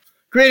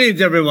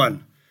Greetings,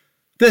 everyone.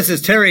 This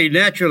is Terry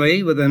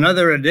Naturally with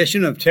another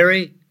edition of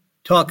Terry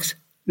Talks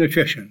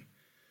Nutrition.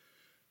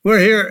 We're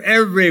here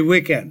every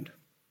weekend.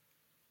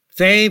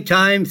 Same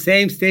time,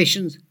 same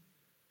station,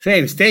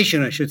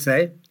 I should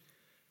say.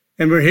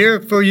 And we're here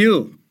for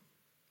you.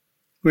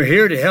 We're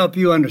here to help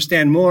you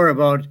understand more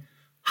about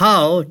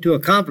how to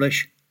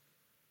accomplish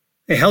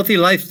a healthy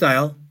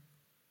lifestyle,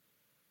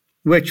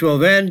 which will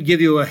then give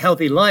you a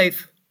healthy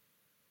life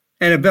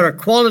and a better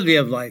quality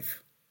of life.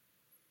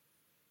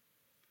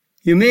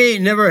 You may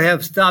never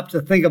have stopped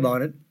to think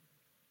about it,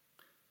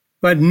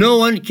 but no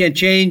one can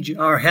change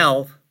our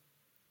health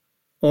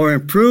or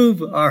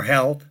improve our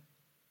health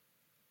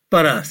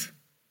but us.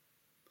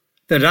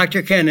 The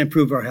doctor can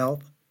improve our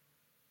health.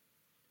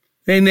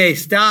 They may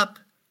stop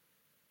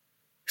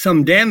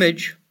some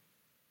damage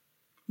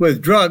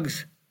with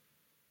drugs,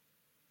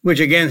 which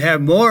again have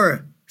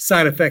more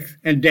side effects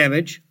and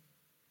damage.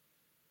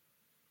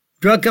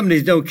 Drug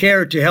companies don't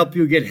care to help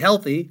you get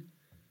healthy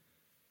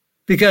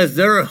because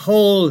their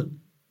whole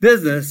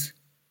business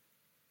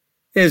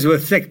is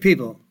with sick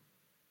people.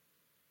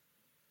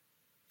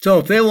 So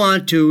if they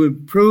want to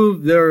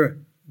improve their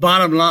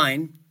bottom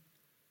line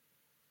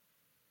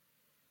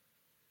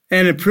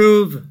and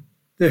improve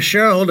the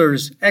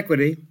shareholders'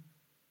 equity,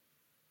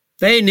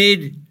 they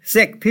need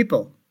sick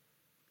people,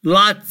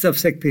 lots of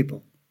sick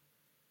people.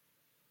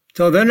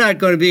 So they're not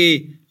going to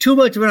be too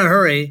much in a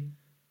hurry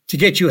to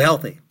get you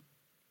healthy.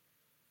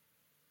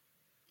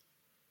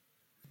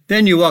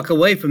 Then you walk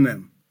away from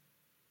them.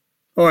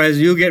 Or as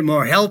you get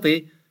more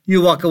healthy,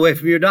 you walk away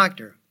from your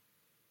doctor.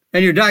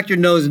 And your doctor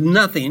knows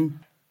nothing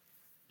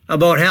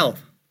about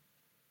health.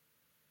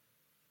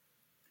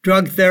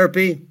 Drug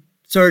therapy,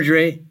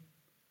 surgery,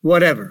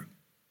 whatever.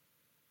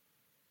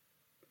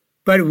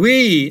 But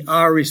we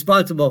are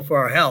responsible for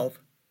our health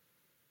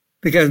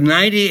because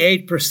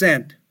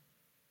 98%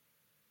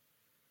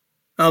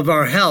 of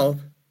our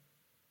health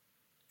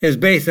is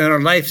based on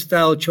our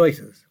lifestyle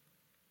choices.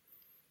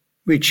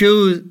 We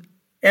choose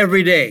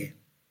every day.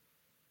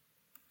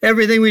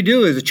 Everything we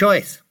do is a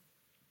choice.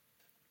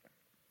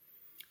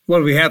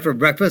 What we have for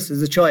breakfast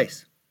is a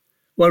choice.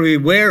 What we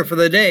wear for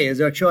the day is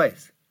our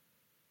choice.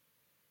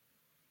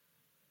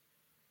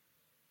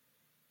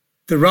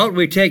 The route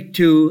we take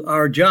to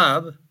our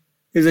job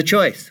is a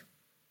choice.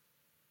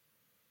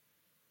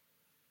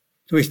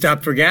 Do we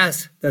stop for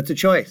gas? That's a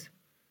choice.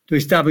 Do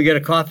we stop and get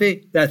a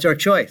coffee? That's our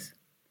choice.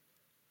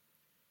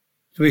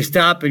 Do we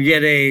stop and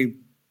get a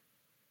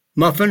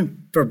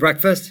muffin for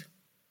breakfast?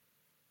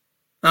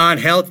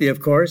 Unhealthy,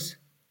 of course,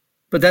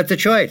 but that's a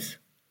choice.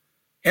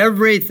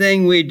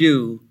 Everything we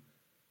do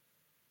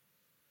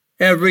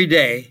every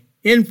day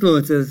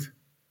influences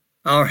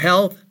our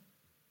health,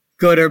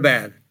 good or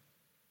bad.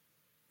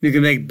 You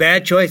can make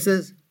bad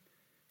choices,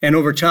 and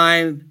over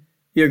time,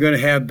 you're going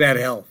to have bad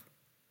health.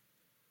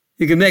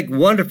 You can make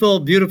wonderful,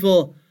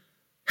 beautiful,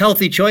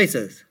 healthy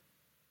choices,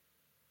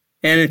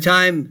 and in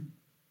time,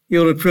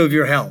 you'll improve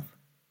your health.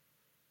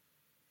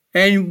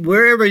 And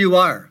wherever you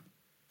are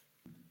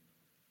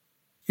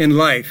in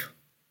life,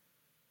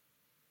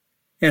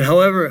 and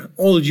however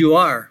old you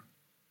are,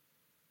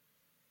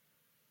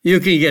 you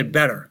can get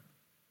better.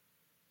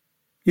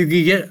 You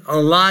can get a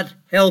lot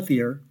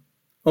healthier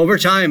over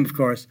time, of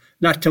course,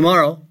 not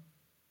tomorrow,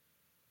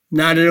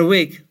 not in a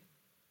week.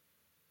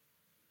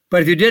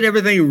 But if you did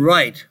everything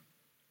right,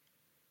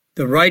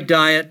 the right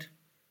diet,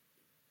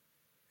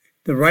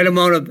 the right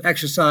amount of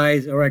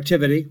exercise or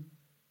activity,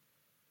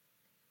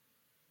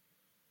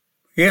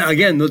 yeah,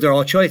 again, those are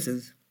all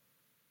choices.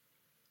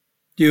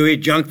 Do you eat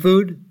junk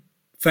food,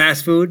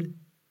 fast food,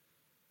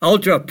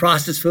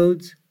 ultra-processed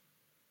foods,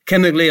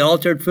 chemically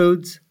altered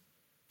foods,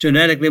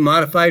 genetically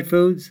modified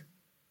foods?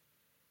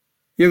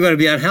 You're going to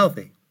be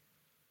unhealthy.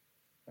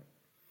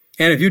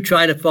 And if you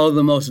try to follow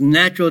the most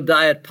natural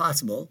diet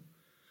possible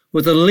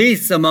with the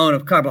least amount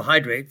of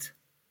carbohydrates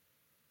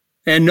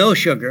and no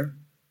sugar,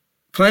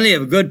 plenty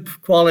of good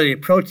quality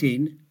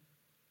protein,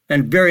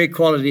 and very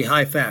quality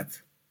high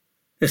fats,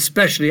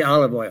 especially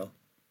olive oil,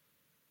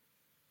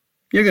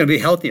 you're going to be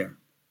healthier.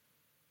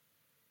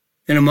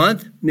 In a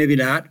month, maybe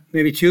not,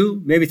 maybe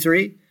 2, maybe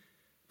 3,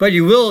 but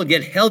you will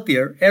get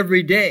healthier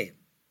every day.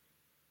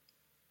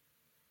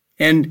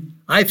 And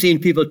I've seen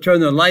people turn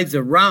their lives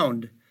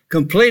around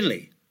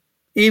completely,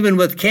 even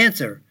with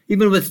cancer,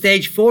 even with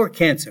stage 4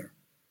 cancer,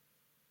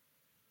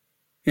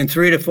 in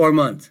 3 to 4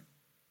 months.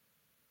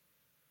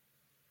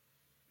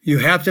 You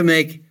have to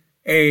make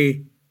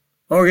a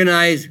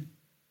organized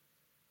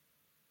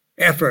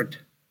effort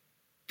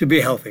to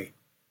be healthy,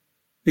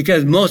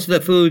 because most of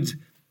the foods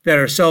that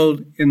are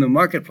sold in the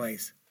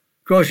marketplace,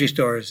 grocery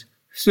stores,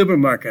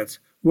 supermarkets,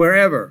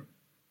 wherever,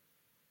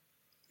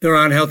 they're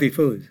unhealthy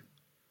foods.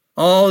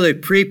 All the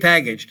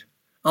prepackaged,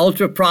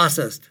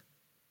 ultra-processed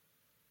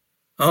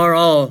are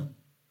all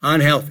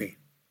unhealthy.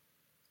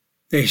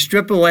 They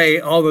strip away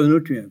all the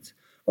nutrients,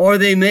 or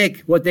they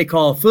make what they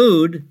call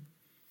food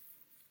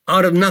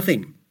out of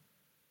nothing.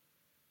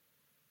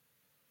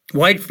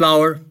 White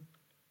flour,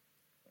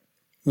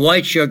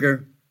 white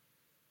sugar,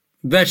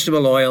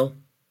 vegetable oil,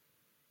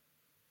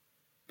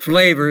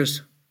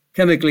 flavors,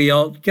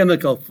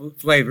 chemical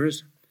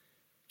flavors,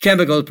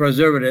 chemical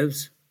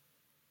preservatives.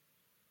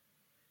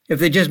 If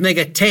they just make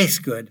it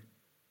taste good,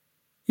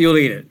 you'll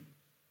eat it,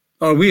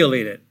 or we'll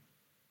eat it.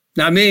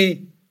 Not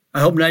me, I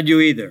hope not you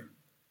either.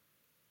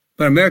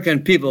 But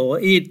American people will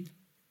eat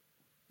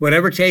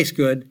whatever tastes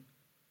good,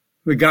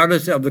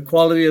 regardless of the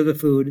quality of the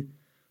food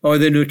or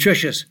the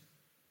nutritious,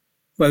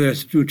 whether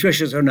it's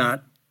nutritious or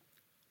not.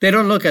 They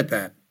don't look at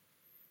that.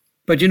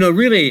 But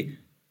really,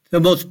 the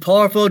most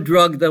powerful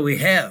drug that we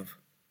have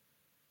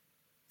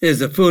is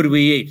the food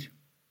we eat.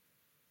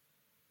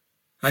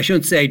 I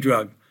shouldn't say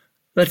drug.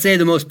 Let's say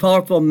the most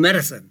powerful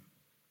medicine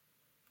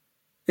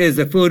is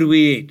the food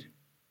we eat.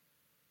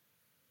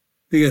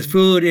 Because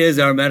food is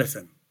our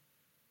medicine.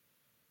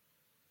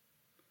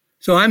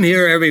 So I'm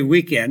here every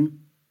weekend.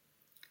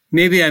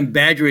 Maybe I'm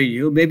badgering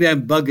you. Maybe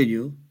I'm bugging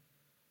you.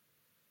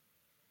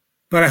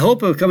 But I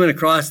hope I'm coming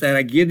across that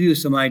I give you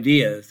some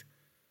ideas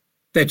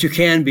that you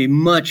can be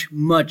much,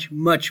 much,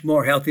 much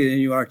more healthy than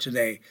you are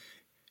today.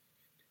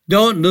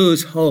 Don't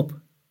lose hope.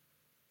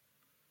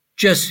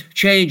 Just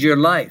change your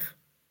life.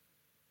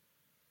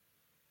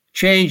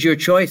 Change your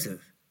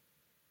choices.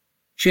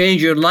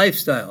 Change your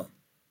lifestyle.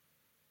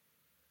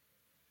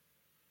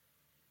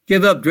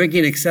 Give up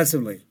drinking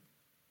excessively.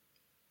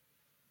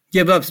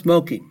 Give up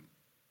smoking.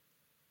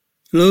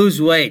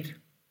 Lose weight.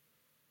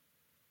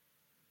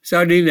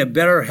 Start eating a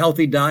better,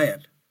 healthy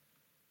diet.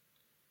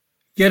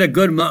 Get a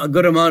good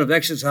amount of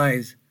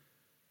exercise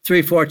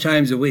 3-4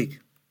 times a week.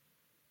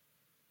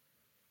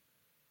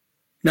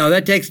 Now,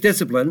 that takes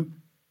discipline.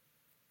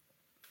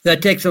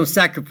 That takes some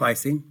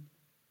sacrificing.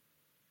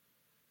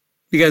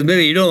 Because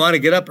maybe you don't want to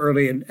get up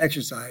early and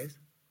exercise.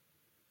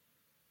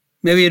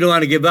 Maybe you don't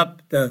want to give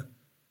up the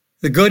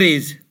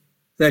goodies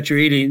that you're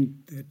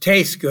eating that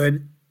taste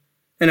good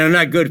and are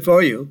not good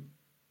for you,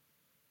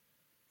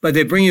 but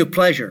they bring you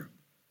pleasure.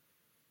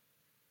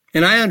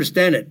 And I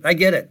understand it. I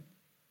get it.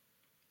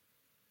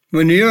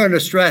 When you're under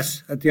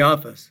stress at the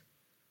office,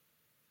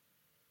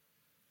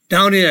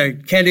 downing a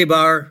candy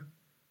bar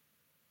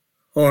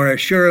or a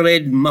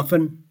sugar-laden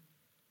muffin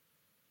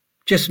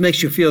just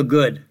makes you feel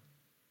good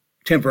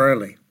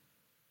temporarily.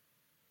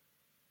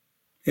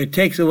 It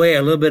takes away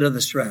a little bit of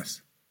the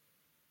stress.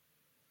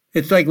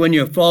 It's like when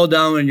you fall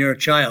down when you're a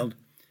child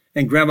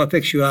and grandma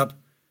picks you up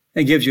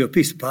and gives you a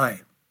piece of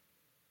pie.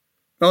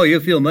 Oh, you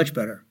feel much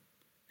better.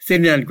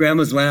 Sitting on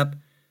grandma's lap,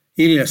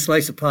 eating a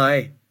slice of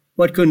pie,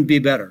 what couldn't be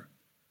better?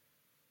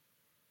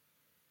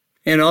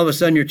 And all of a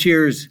sudden your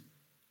tears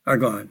are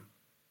gone.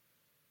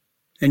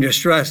 And your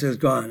stress is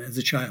gone as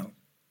a child.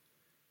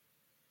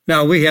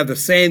 Now we have the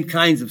same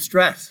kinds of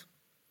stress.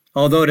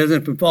 Although it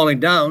isn't from falling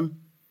down,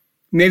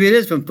 maybe it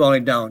is from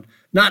falling down.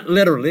 Not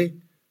literally,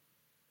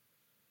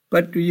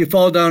 but you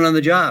fall down on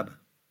the job.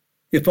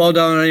 You fall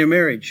down on your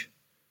marriage.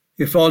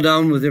 You fall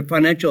down with your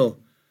financial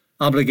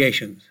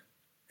obligations.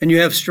 And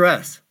you have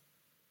stress.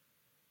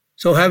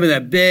 So having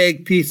that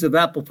big piece of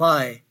apple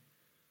pie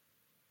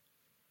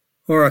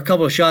or a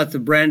couple of shots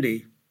of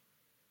brandy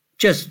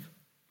just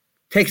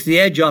takes the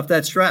edge off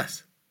that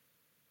stress.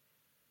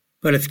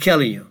 But it's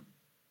killing you.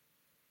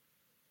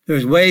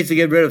 There's ways to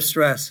get rid of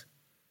stress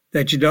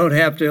that you don't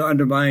have to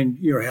undermine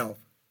your health.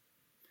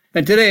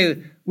 And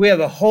today, we have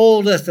a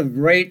whole list of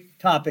great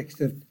topics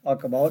to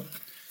talk about,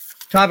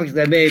 topics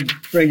that may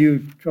bring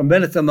you a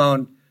tremendous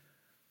amount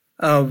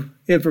of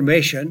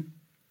information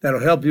that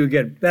will help you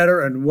get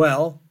better and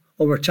well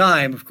over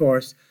time, of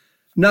course.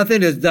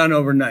 Nothing is done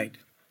overnight.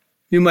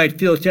 You might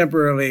feel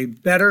temporarily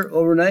better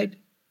overnight.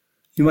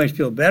 You might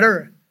feel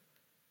better,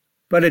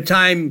 but in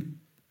time,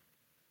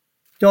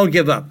 don't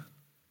give up.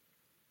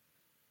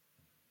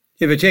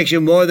 If it takes you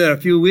more than a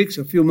few weeks,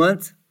 a few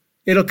months,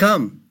 it'll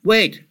come.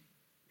 Wait.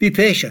 Be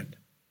patient.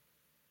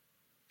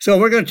 So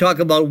we're going to talk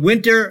about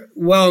winter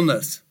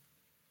wellness.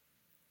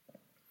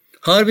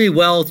 How to be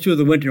well through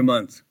the winter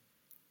months.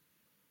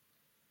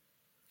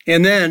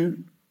 And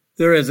then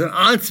there is an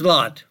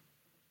onslaught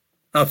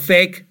of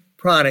fake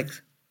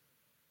products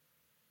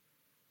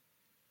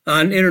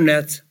on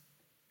internet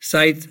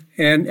sites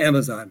and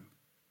Amazon.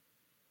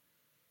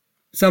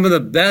 Some of the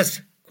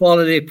best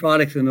quality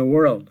products in the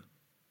world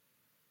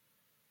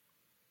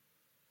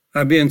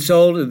are being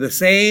sold in the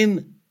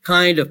same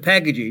kind of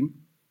packaging,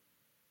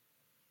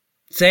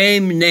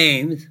 same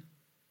names,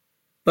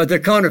 but they're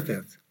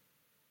counterfeits.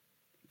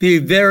 Be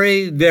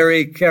very,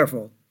 very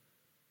careful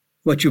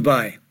what you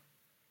buy.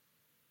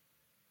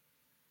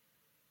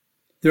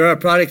 There are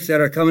products that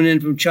are coming in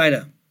from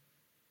China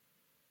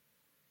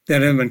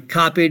that have been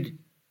copied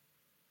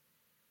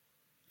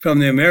from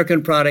the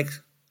American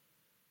products,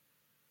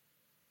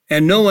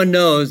 and no one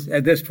knows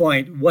at this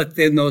point what's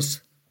in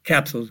those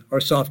capsules or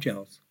soft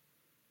gels.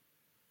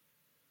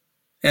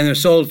 And they're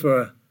sold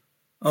for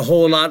a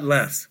whole lot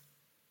less.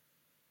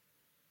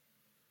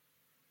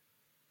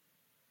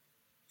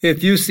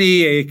 If you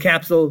see a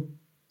capsule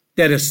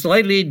that is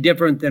slightly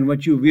different than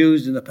what you've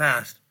used in the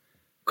past,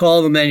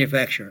 call the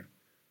manufacturer.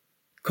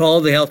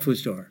 Call the health food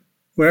store,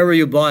 wherever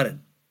you bought it.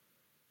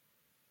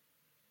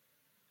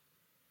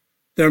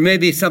 There may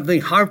be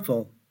something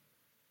harmful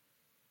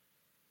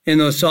in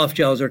those soft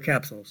gels or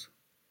capsules.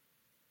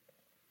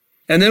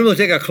 And then we'll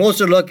take a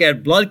closer look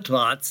at blood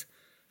clots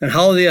and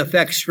how they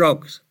affect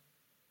strokes.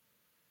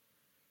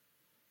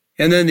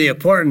 And then the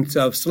importance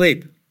of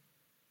sleep.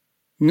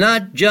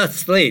 Not just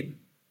sleep,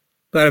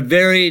 but a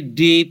very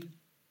deep,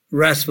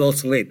 restful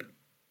sleep.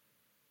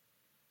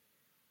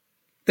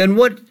 Then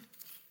what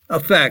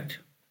effect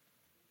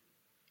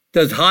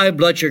does high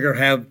blood sugar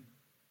have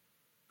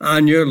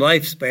on your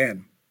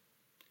lifespan?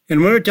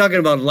 And when we're talking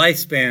about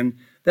lifespan,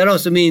 that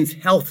also means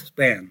health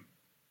span.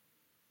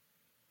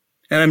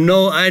 And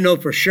I know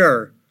for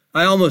sure,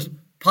 I almost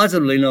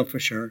positively know for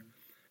sure,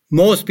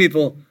 most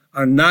people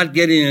are not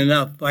getting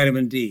enough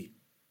vitamin D.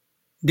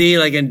 D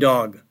like in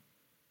dog.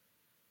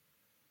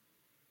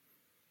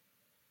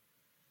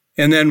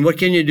 And then what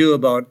can you do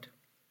about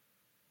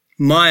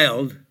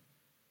mild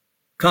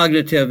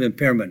cognitive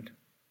impairment?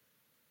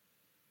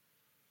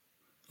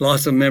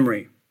 Loss of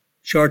memory,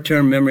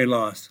 short-term memory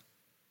loss.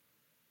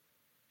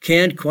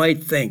 Can't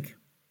quite think.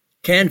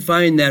 Can't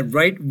find that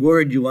right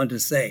word you want to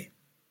say.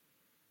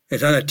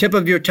 It's on the tip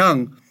of your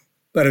tongue,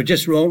 but it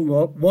just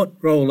won't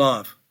roll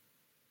off.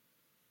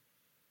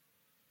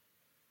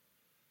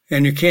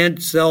 And you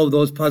can't solve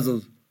those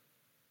puzzles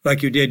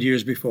like you did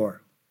years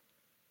before.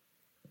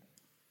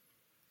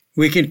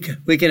 We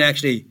can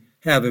actually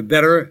have a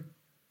better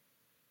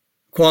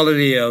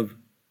quality of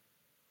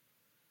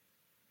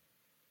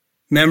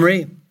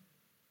memory,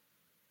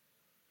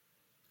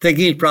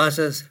 thinking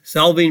process,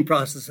 solving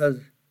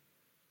processes,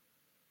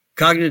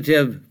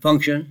 cognitive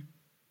function.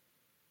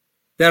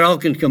 That all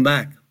can come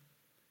back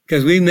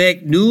because we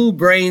make new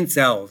brain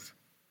cells,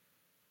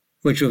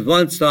 which was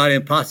once thought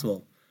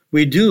impossible.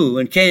 We do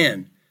and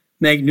can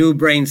make new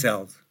brain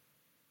cells.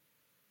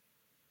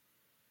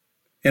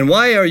 And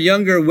why are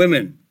younger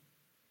women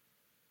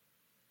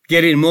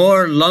getting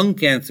more lung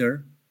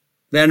cancer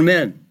than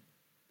men?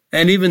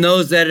 And even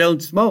those that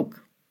don't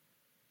smoke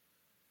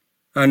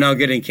are now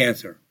getting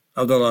cancer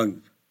of the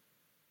lungs.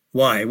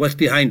 Why? What's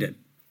behind it?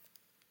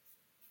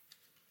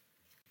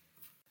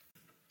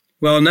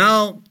 Well,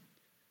 now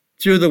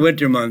through the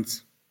winter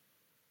months,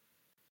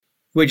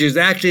 which is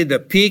actually the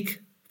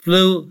peak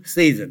flu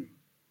season,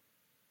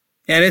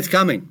 and it's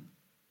coming.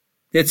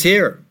 It's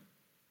here.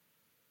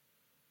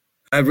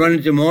 I've run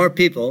into more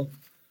people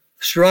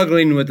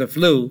struggling with the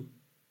flu,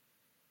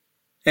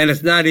 and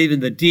it's not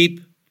even the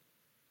deep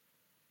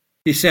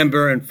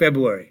December and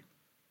February,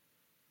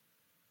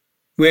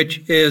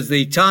 which is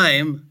the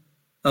time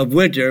of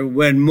winter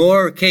when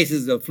more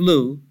cases of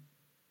flu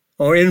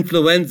or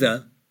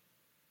influenza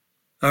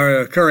are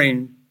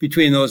occurring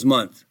between those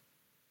months,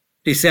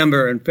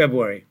 December and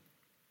February.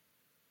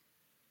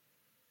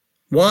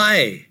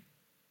 Why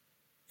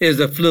is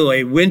the flu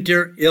a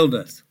winter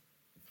illness?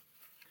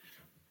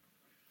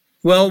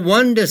 Well,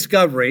 one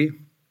discovery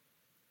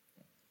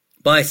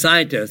by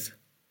scientists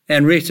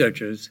and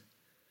researchers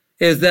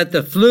is that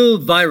the flu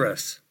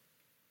virus,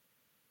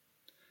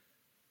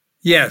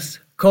 yes,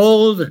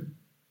 cold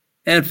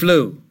and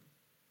flu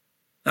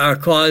are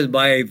caused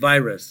by a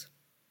virus.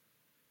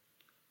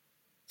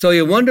 So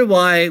you wonder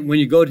why when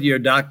you go to your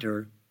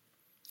doctor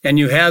and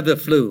you have the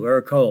flu or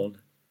a cold,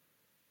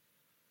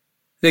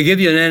 they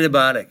give you an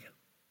antibiotic.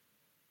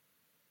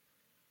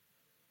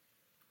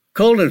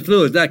 Cold and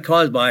flu is not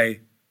caused by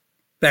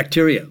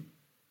bacteria.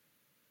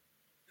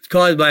 It's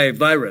caused by a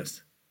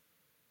virus.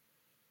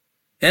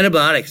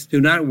 Antibiotics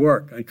do not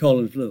work on cold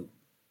and flu.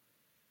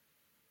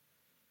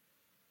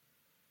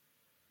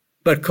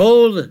 But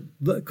cold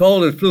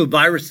and flu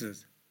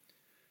viruses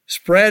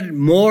spread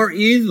more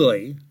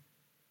easily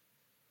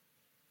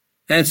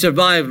and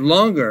survive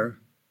longer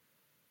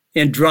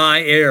in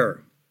dry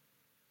air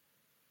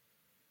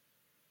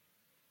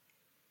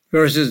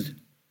versus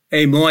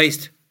a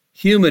moist,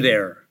 humid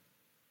air.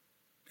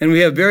 And we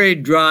have very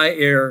dry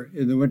air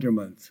in the winter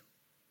months.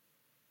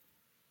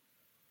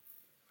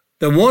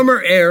 The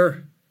warmer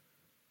air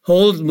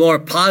holds more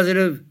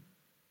positive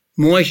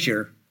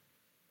moisture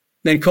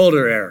than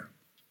colder air.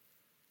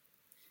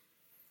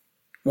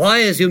 Why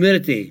is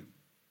humidity?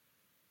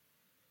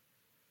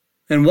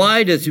 And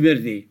why does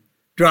humidity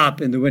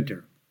drop in the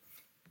winter?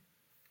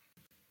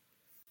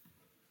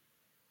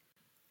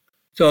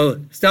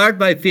 So start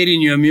by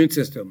feeding your immune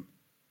system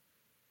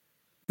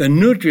the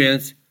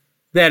nutrients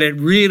that it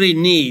really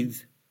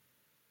needs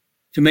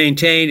to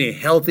maintain a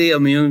healthy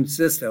immune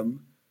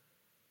system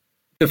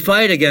to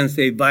fight against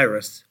a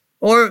virus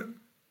or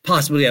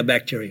possibly a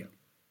bacteria.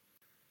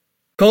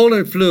 Cold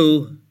and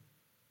flu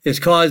is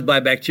caused by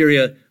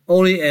bacteria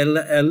only a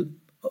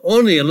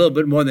little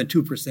bit more than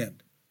 2%.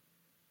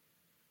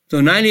 So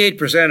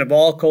 98% of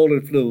all cold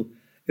and flu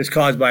is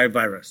caused by a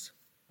virus.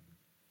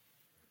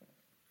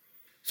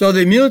 So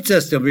the immune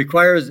system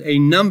requires a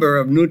number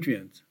of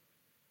nutrients.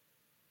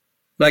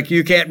 Like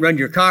you can't run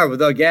your car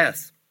without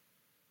gas.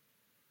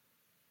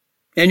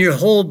 And your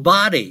whole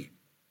body,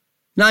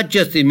 not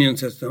just the immune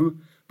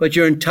system, but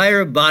your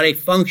entire body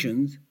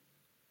functions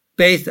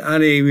based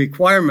on a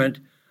requirement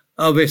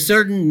of a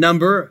certain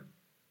number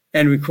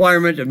and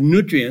requirement of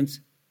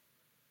nutrients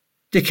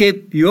to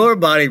keep your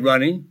body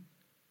running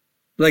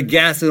like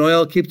gas and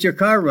oil keeps your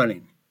car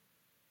running.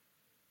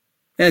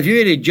 And if you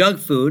eat a junk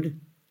food,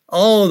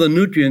 all the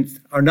nutrients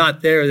are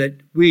not there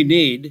that we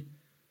need.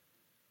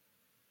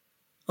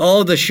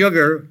 All the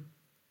sugar,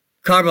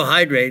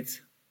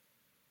 carbohydrates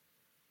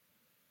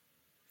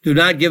do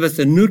not give us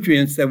the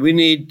nutrients that we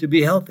need to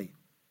be healthy.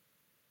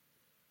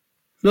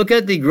 Look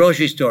at the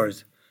grocery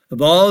stores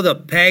of all the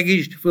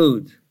packaged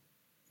foods,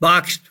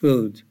 boxed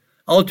foods,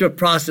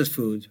 ultra-processed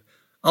foods,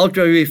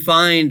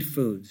 ultra-refined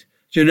foods,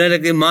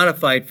 genetically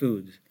modified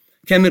foods,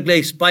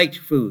 chemically spiked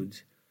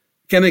foods,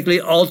 chemically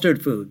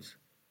altered foods.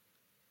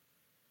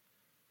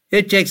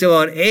 It takes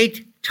about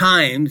 8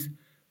 times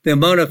the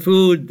amount of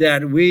food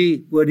that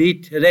we would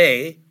eat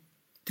today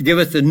to give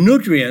us the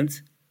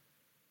nutrients,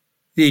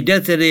 the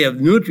density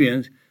of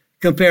nutrients,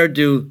 compared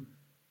to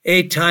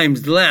 8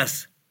 times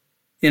less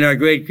in our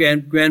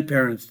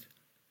great-grandparents'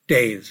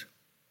 days.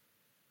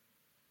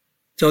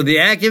 So the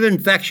active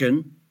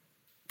infection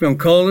from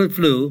cold and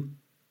flu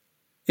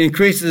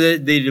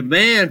increases the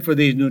demand for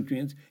these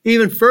nutrients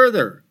even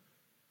further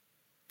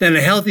than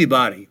a healthy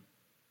body.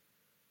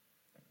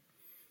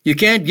 You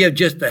can't give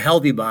just the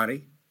healthy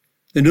body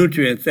the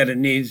nutrients that it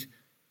needs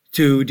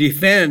to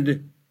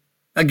defend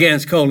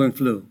against cold and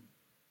flu.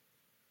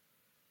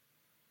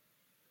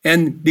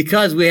 And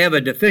because we have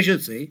a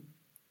deficiency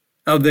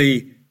of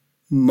the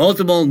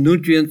multiple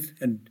nutrients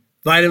and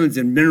vitamins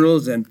and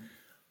minerals and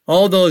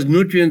all those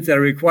nutrients that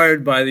are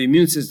required by the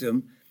immune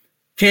system,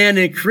 can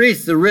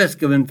increase the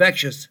risk of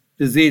infectious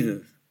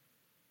diseases.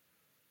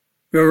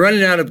 We're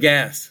running out of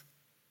gas.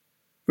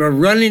 We're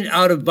running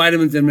out of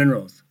vitamins and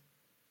minerals.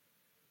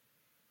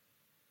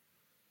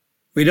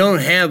 We don't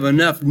have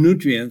enough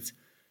nutrients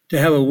to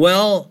have a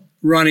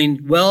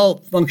well-running,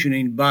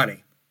 well-functioning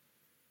body.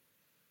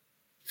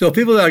 So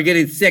people are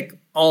getting sick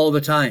all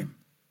the time.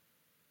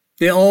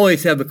 They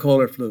always have the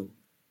cold or flu.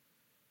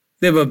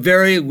 They have a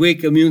very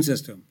weak immune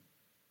system.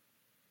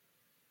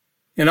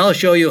 And I'll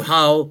show you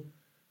how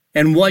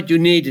and what you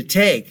need to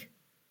take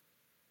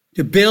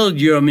to build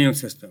your immune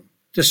system,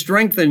 to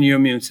strengthen your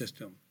immune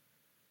system.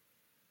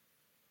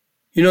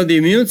 You know, the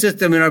immune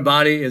system in our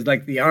body is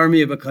like the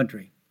army of a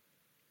country.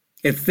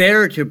 It's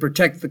there to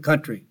protect the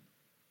country.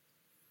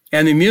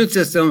 And the immune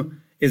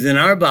system is in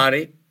our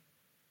body.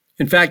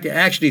 In fact,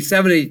 actually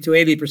 70 to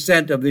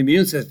 80% of the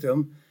immune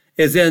system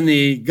is in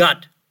the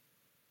gut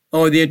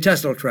or the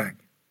intestinal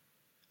tract.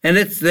 And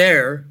it's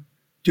there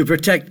to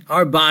protect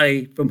our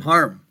body from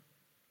harm.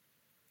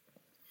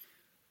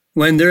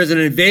 When there is an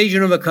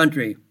invasion of a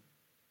country,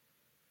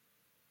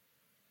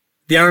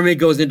 the army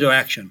goes into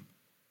action.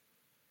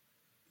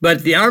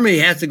 But the army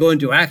has to go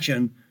into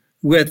action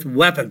with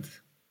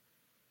weapons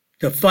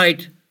to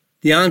fight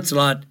the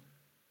onslaught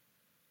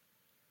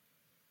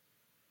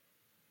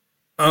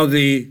of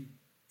the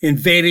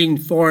invading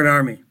foreign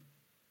army.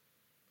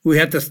 We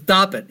have to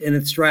stop it in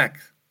its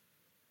tracks,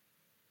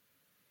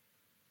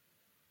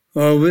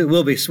 or we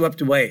will be swept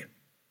away.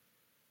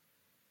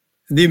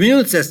 The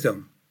immune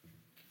system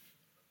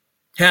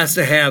has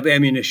to have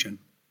ammunition.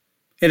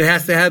 It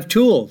has to have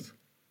tools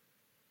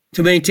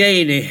to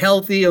maintain a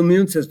healthy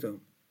immune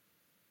system.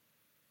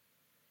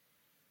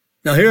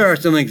 Now, here are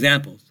some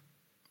examples.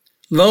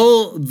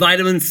 Low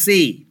vitamin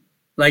C,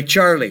 like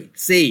Charlie,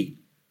 C,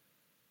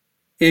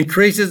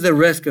 increases the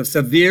risk of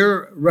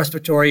severe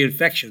respiratory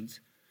infections,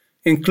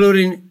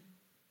 including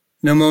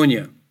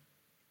pneumonia.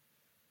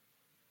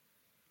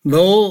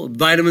 Low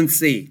vitamin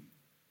C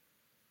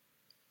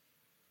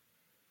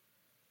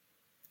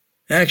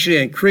actually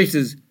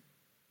increases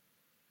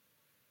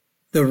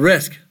the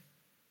risk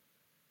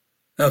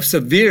of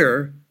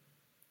severe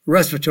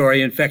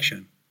respiratory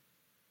infection.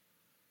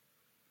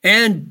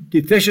 And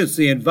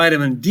deficiency in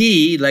vitamin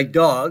D, like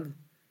dog,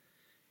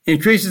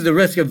 increases the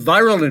risk of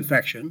viral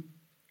infection.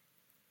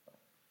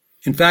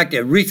 In fact,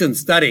 a recent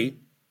study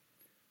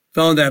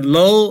found that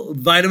low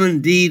vitamin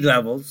D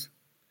levels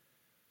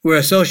were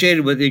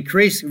associated with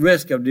increased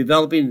risk of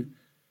developing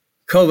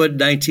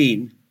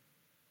COVID-19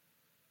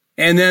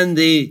 and then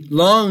the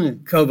long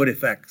COVID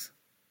effects.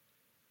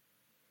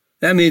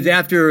 That means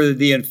after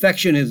the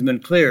infection has been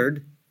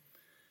cleared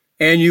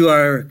and you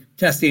are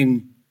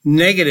testing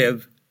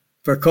negative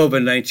for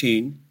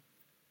COVID-19,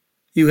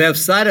 you have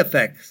side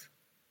effects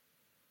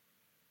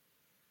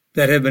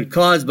that have been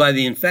caused by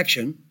the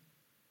infection,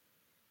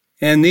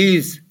 and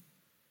these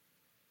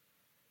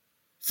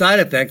side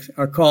effects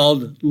are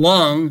called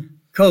long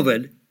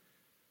COVID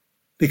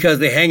because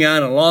they hang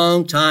on a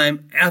long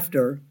time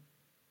after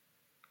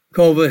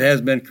COVID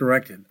has been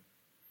corrected,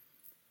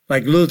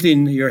 like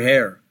losing your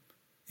hair,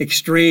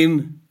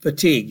 extreme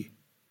fatigue,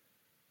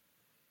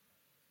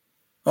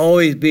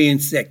 always being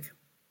sick.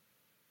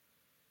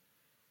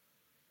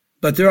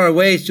 But there are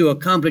ways to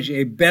accomplish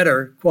a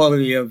better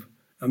quality of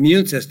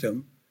immune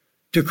system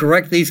to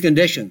correct these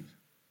conditions.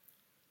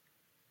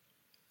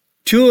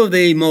 Two of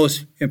the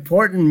most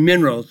important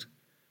minerals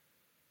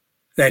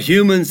that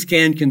humans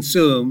can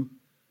consume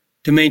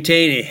to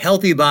maintain a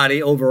healthy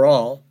body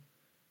overall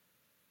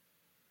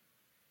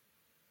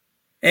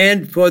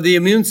and for the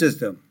immune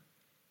system.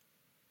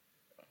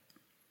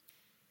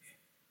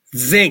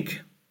 Zinc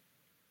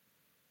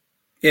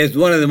is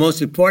one of the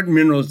most important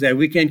minerals that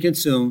we can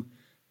consume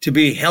to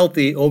be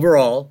healthy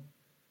overall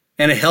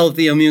and a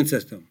healthy immune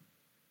system.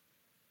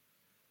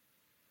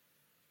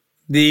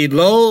 The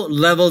low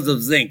levels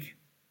of zinc,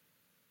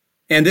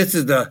 and this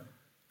is a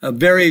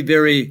very,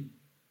 very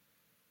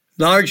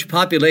large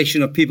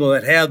population of people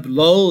that have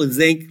low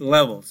zinc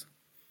levels.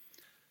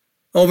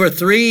 Over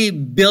 3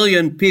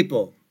 billion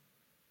people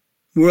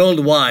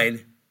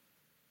worldwide,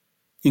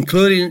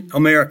 including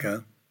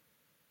America,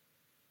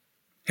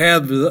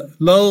 have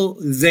low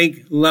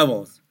zinc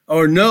levels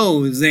or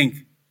no zinc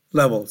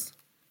levels.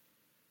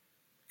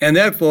 And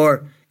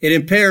therefore, it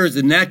impairs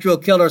the natural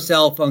killer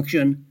cell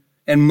function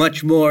and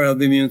much more of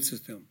the immune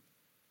system.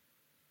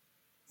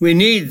 We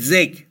need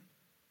zinc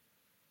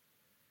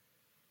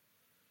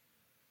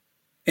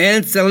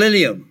and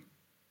selenium.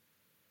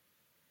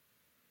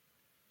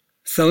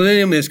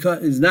 Selenium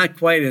is not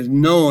quite as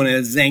known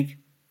as zinc,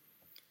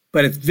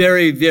 but it's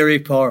very, very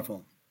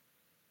powerful.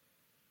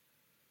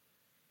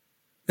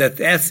 That's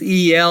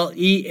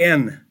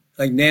S-E-L-E-N,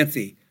 like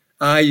Nancy,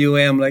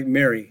 I-U-M, like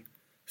Mary,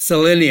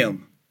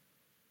 selenium.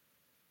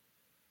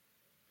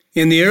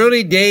 In the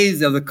early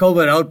days of the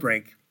COVID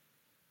outbreak,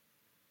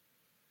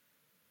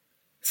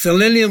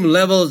 selenium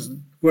levels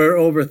were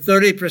over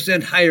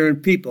 30% higher in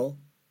people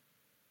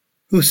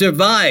who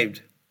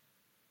survived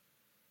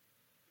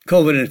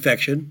COVID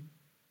infection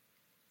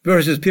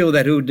versus people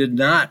who did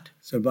not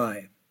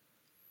survive.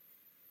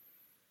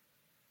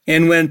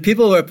 And when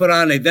people were put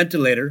on a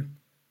ventilator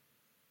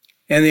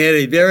and they had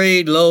a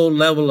very low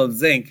level of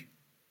zinc,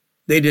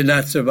 they did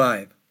not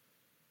survive.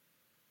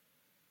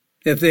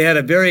 If they had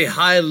a very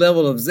high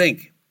level of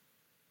zinc,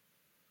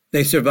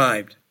 they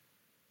survived.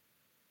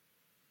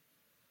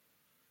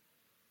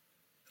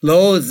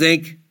 Low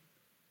zinc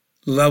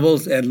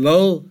levels and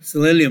low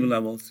selenium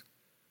levels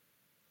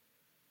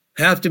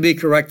have to be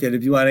corrected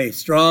if you want a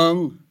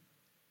strong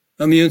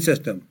immune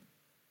system.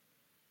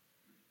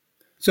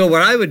 So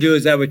what I would do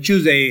is I would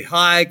choose a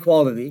high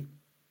quality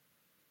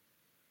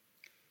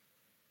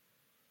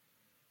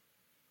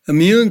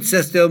immune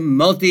system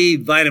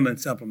multivitamin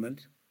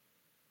supplement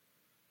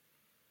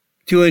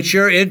to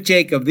ensure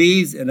intake of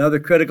these and other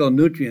critical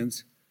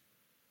nutrients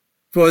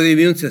for the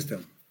immune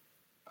system.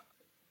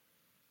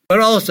 But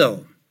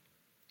also,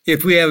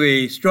 if we have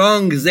a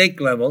strong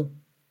zinc level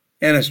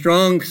and a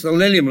strong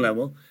selenium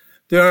level,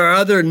 there are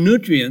other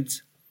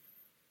nutrients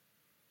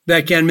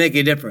that can make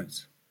a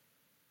difference,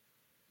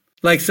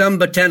 like some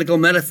botanical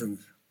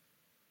medicines.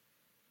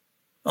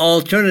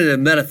 Alternative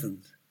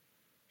medicines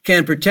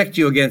can protect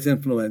you against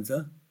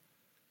influenza,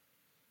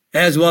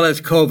 as well as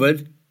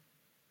COVID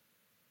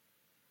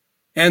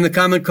and the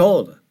common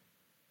cold.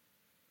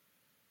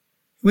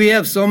 We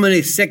have so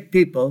many sick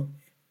people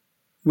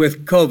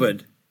with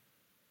COVID,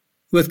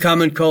 with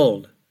common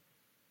cold,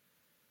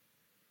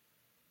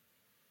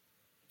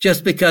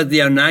 just because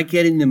they are not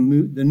getting the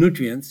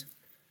nutrients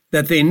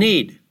that they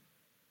need.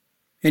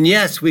 And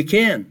yes, we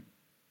can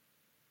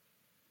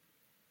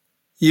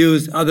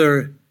use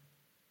other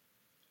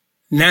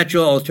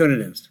natural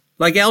alternatives,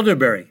 like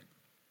elderberry.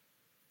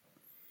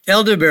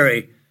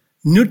 Elderberry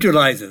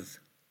neutralizes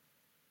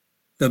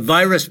the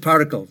virus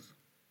particles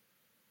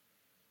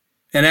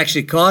and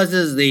actually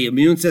causes the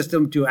immune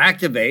system to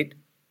activate,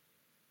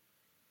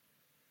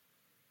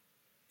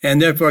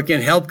 and therefore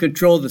can help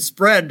control the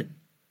spread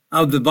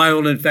of the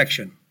viral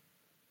infection,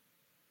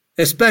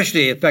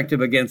 especially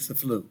effective against the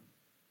flu.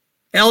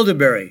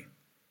 Elderberry.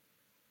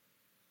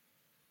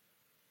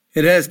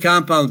 It has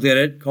compounds in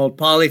it called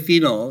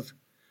polyphenols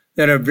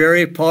that are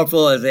very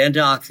powerful as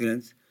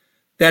antioxidants.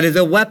 That is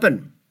a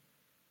weapon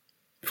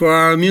for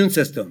our immune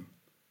system.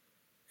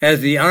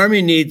 As the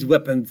Army needs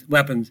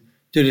weapons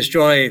to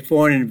destroy a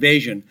foreign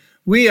invasion,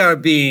 we are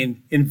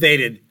being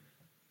invaded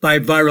by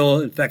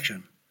viral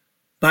infection,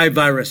 by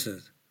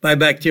viruses, by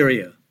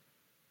bacteria.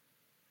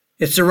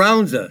 It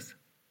surrounds us.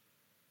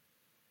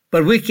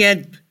 But we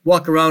can't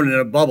walk around in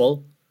a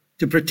bubble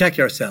to protect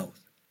ourselves.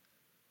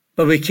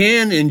 But we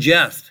can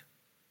ingest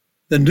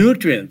the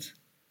nutrients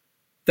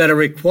that are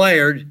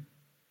required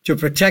to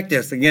protect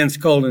us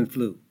against cold and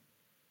flu.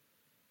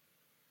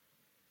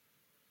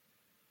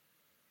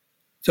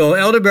 So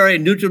elderberry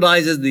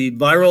neutralizes the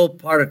viral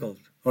particles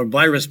or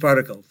virus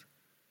particles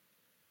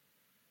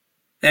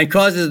and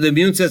causes the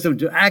immune system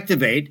to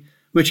activate,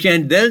 which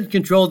can then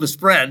control the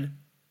spread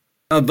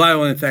of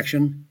viral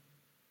infection,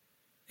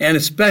 and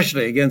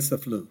especially against the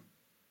flu.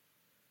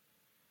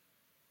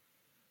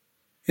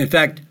 In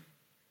fact,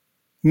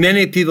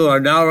 many people are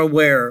now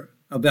aware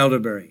of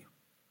elderberry.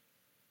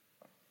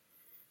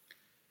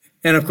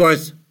 And of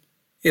course,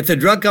 if the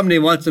drug company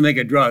wants to make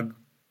a drug,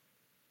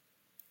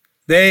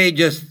 they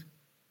just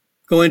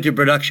go into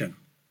production.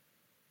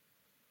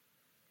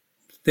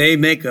 They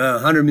make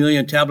 100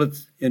 million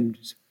tablets in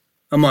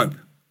a month.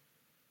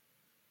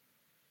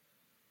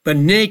 But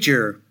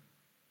nature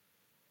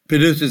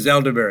produces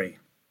elderberry.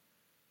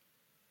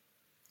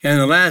 And in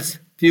the last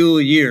few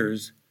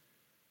years,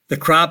 the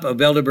crop of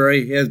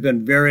elderberry has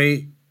been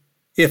very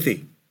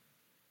iffy.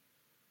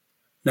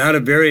 Not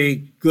a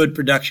very good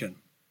production.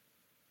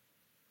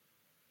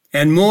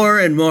 And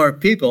more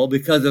people,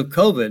 because of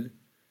COVID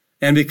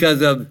and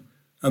because of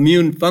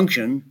immune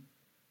function,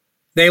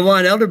 they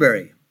want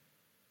elderberry.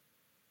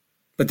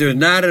 But there's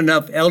not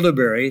enough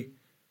elderberry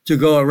to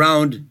go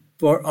around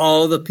for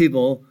all the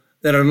people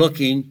that are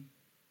looking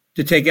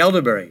to take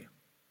elderberry.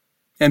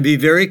 And be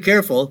very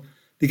careful,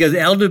 because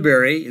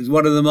elderberry is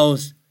one of the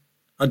most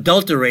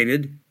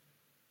adulterated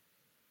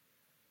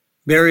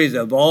berries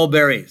of all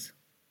berries.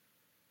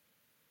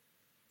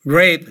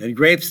 Grape and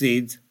grape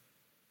seeds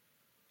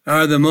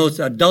are the most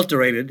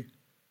adulterated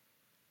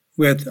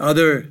with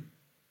other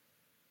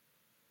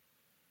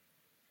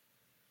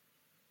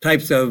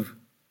types of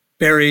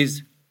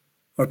berries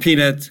or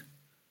peanuts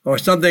or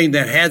something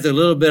that has a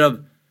little bit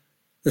of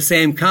the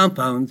same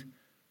compound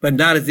but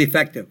not as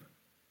effective.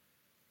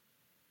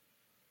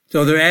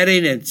 So they're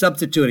adding and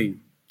substituting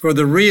for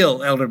the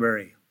real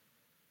elderberry.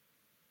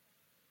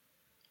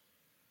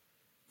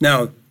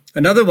 Now,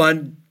 another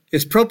one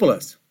is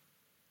propolis.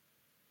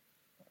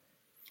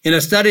 In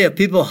a study of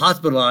people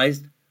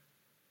hospitalized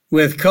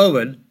with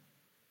COVID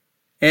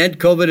and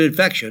COVID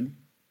infection,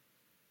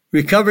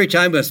 recovery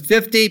time was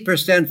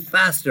 50%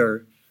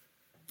 faster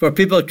for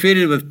people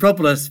treated with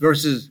propolis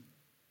versus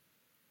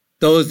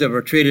those that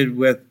were treated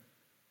with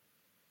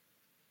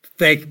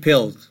fake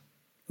pills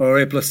or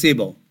a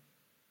placebo.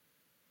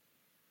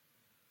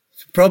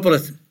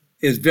 Propolis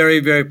is very,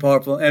 very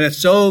powerful, and it's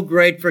so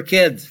great for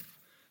kids.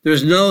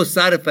 There's no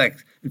side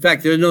effects. In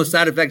fact, there's no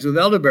side effects with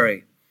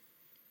elderberry.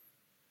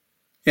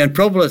 And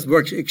propolis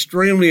works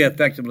extremely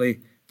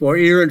effectively for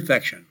ear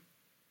infection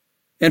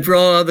and for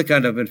all other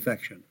kind of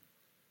infection.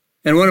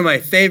 And one of my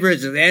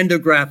favorites is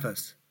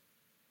endographis,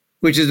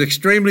 which is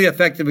extremely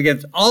effective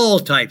against all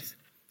types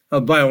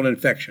of viral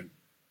infection.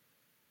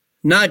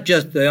 Not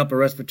just the upper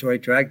respiratory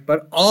tract,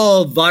 but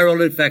all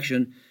viral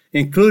infection,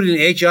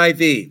 including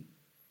HIV,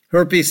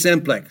 herpes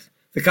simplex,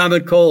 the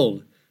common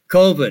cold,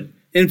 COVID,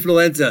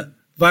 influenza,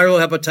 viral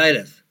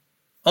hepatitis,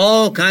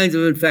 all kinds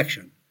of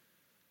infection.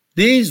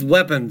 These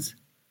weapons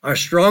are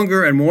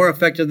stronger and more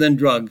effective than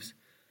drugs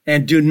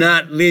and do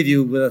not leave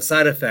you with a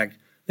side effect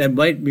that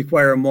might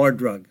require more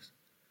drugs.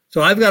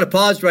 So I've got to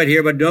pause right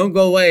here, but don't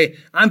go away.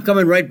 I'm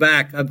coming right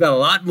back. I've got a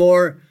lot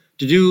more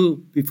to do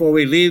before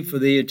we leave for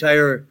the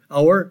entire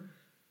hour.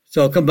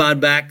 So come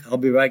on back. I'll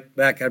be right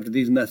back after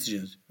these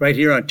messages. Right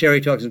here on Terry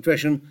Talks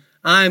Nutrition.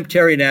 I'm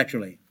Terry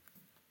Naturally.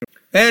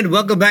 And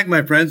welcome back,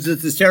 my friends.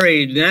 This is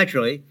Terry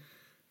Naturally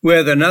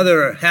with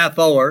another half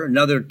hour,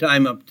 another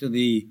time up to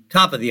the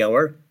top of the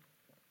hour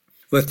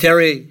with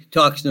Terry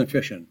Talks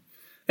Nutrition.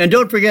 And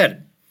don't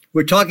forget,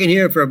 we're talking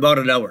here for about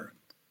an hour.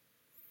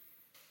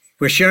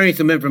 We're sharing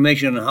some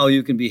information on how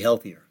you can be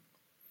healthier.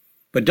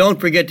 But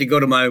don't forget to go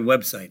to my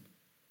website,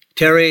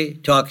 Terry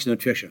Talks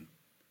Nutrition.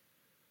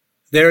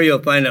 There you'll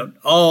find out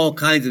all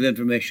kinds of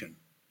information.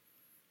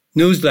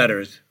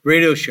 Newsletters,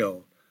 radio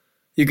show.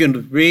 You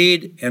can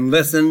read and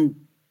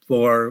listen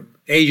for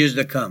ages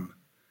to come.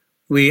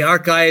 We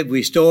archive,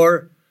 we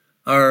store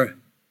our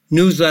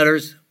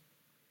newsletters,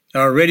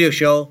 our radio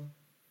show,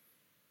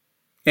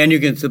 and you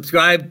can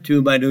subscribe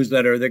to my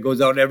newsletter that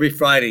goes out every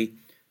Friday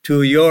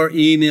to your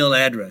email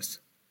address.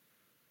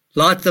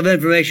 Lots of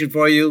information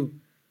for you.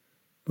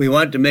 We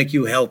want to make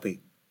you healthy.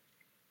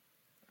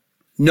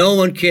 No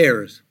one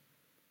cares.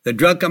 The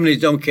drug companies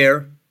don't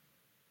care.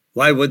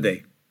 Why would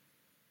they?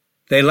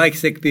 They like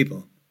sick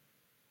people.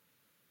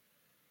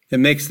 It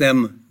makes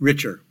them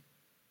richer.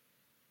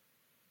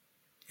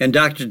 And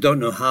doctors don't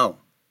know how,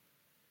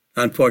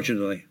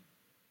 unfortunately.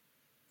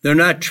 They're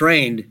not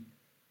trained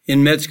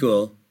in med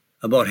school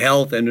about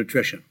health and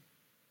nutrition.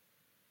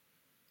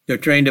 They're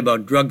trained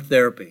about drug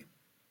therapy.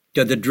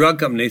 Because the drug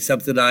companies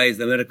subsidize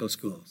the medical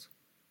schools.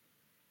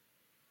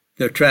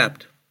 They're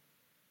trapped.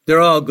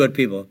 They're all good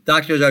people.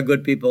 Doctors are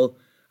good people.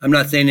 I'm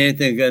not saying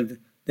anything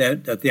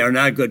that they are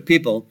not good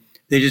people.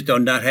 They just do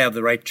not have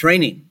the right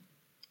training.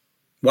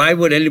 Why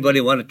would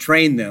anybody want to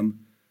train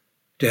them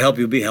to help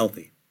you be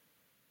healthy?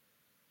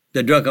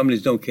 The drug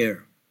companies don't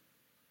care.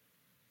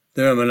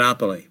 They're a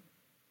monopoly.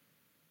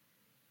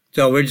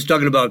 So we're just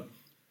talking about,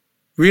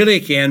 really,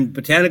 can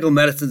botanical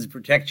medicines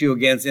protect you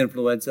against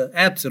influenza?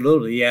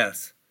 Absolutely,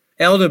 yes.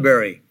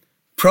 Elderberry,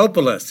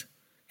 propolis,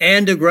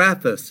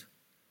 endographis.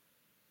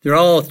 They're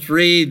all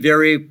three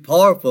very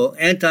powerful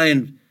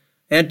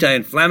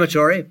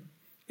anti-inflammatory,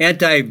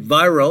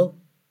 antiviral.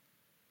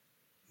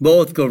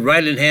 Both go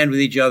right in hand with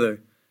each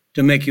other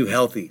to make you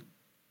healthy.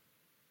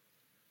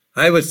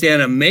 I would say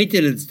on a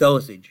maintenance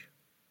dosage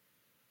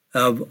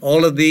of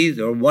all of these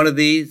or one of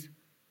these,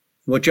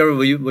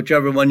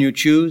 whichever one you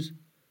choose,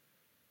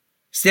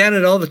 stay on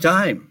it all the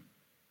time.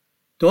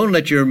 Don't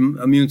let your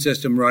immune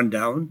system run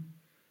down.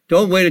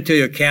 Don't wait until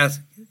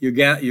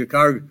your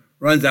car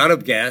runs out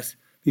of gas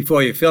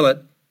before you fill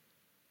it.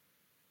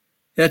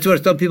 That's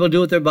what some people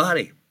do with their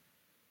body.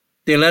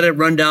 They let it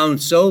run down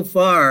so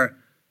far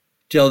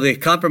till they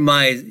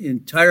compromise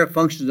entire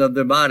functions of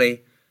their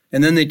body,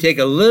 and then they take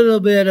a little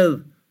bit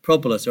of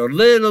propolis or a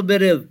little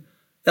bit of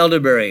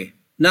elderberry,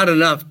 not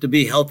enough to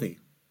be healthy.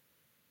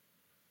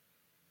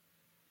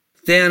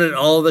 Stay on it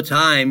all the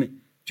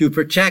time to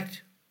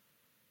protect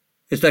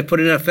It's like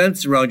putting a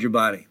fence around your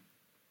body,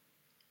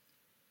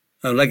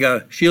 like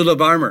a shield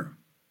of armor.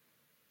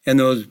 And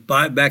those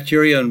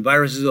bacteria and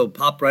viruses will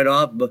pop right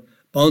off,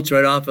 bounce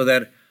right off of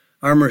that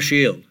armor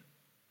shield.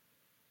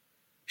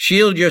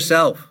 Shield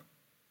yourself.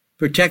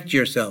 Protect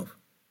yourself.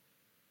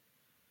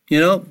 You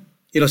know,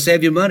 it'll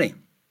save you money.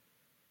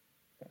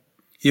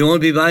 You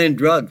won't be buying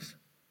drugs.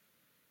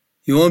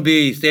 You won't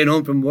be staying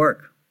home from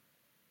work.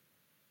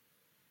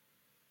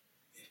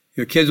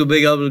 Your kids will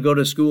be able to go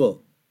to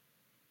school.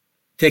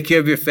 Take care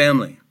of your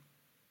family.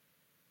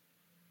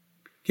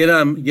 Get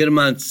them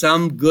on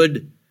some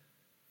good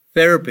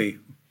therapy,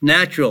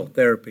 natural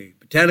therapy,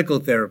 botanical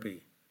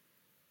therapy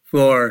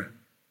for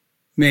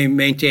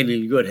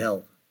maintaining good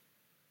health.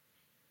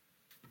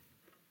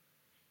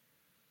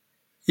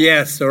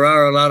 Yes, there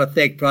are a lot of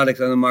fake products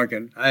on the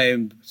market. I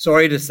am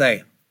sorry to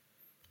say.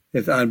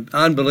 It's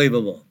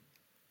unbelievable.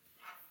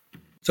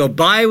 So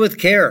buy with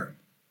care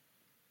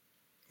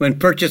when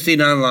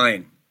purchasing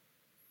online.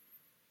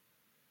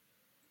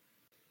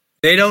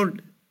 They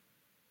don't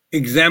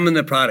examine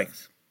the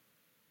products.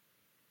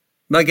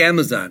 Like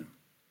Amazon.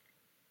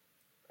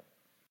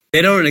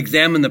 They don't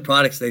examine the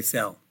products they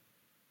sell.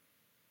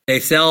 They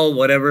sell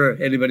whatever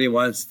anybody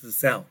wants to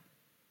sell.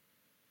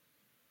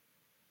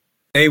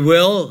 They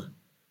will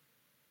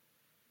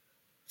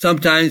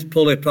sometimes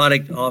pull a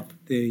product off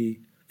the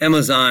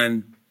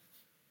Amazon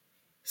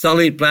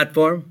selling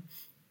platform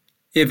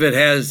if it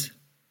has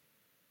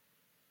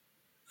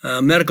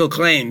medical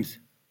claims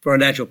for a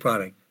natural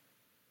product.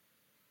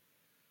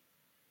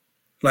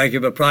 Like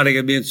if a product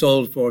is being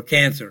sold for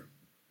cancer,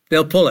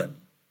 they'll pull it,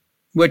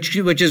 which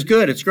is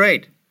good, it's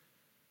great.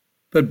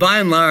 But by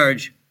and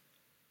large,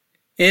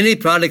 any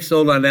product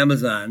sold on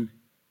Amazon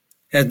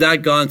has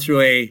not gone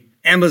through a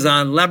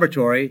Amazon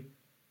laboratory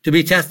to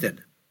be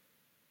tested.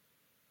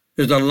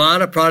 There's a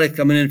lot of products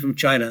coming in from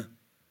China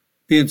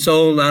being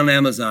sold on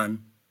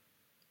Amazon,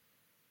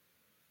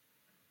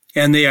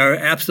 and they are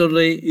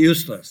absolutely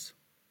useless.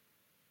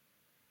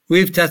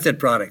 We've tested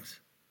products.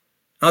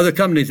 Other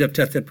companies have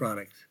tested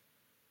products,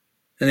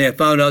 and they have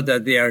found out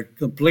that they are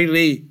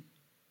completely,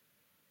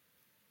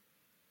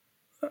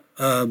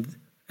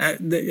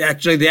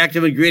 actually the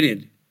active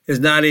ingredient is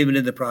not even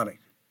in the product.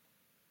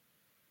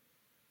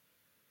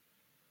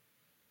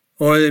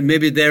 Or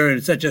maybe they're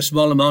in such a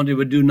small amount it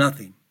would do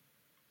nothing.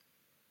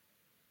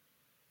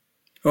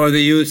 Or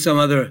they use some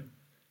other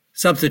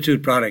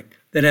substitute product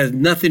that has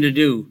nothing to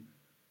do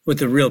with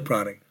the real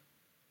product.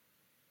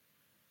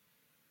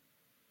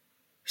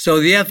 So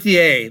the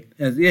FDA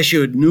has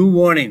issued new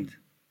warnings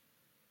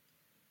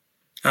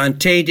on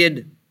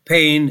tainted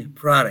pain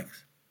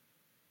products.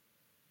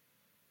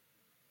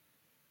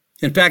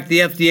 In fact, the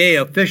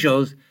FDA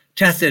officials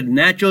tested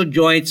natural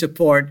joint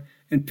support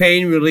and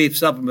pain relief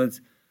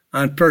supplements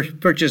on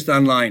purchased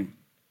online.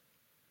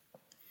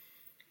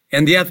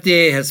 And the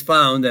FDA has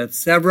found that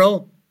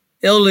several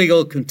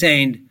illegal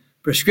contained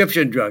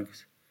prescription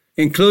drugs,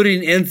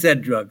 including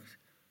NSAID drugs,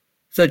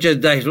 such as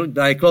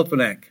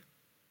diclofenac.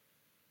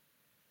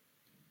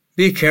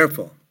 Be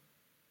careful.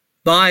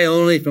 Buy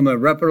only from a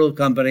reputable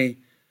company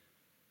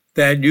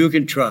that you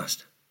can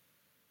trust,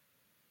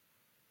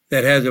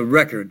 that has a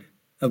record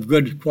of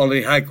good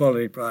quality, high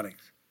quality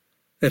products,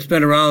 that's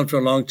been around for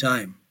a long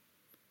time.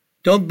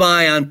 Don't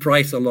buy on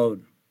price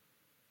alone.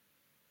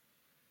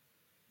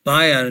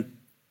 Buy on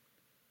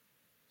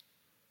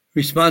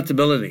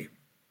responsibility,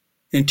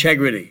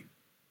 integrity,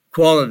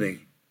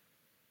 quality.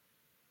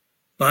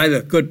 Buy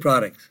the good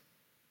products.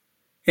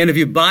 And if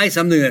you buy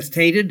something that's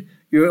tainted,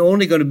 you're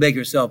only going to make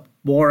yourself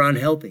more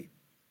unhealthy.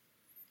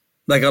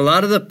 Like a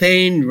lot of the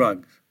pain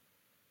drugs,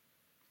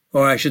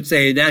 or I should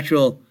say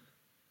natural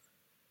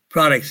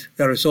products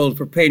that are sold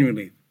for pain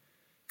relief,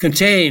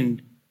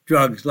 contain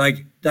drugs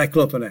like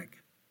diclofenac.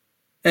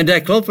 And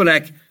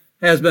diclofenac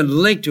has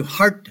been linked to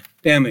heart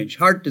damage,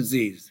 heart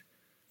disease,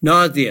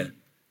 nausea,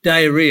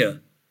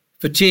 diarrhea,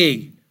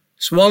 fatigue,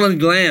 swollen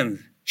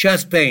glands,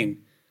 chest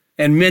pain,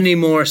 and many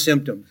more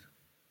symptoms.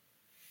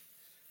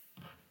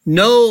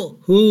 Know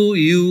who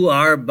you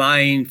are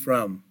buying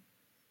from.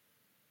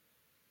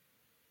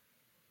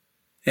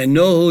 And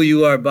know who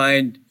you are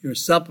buying your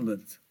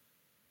supplements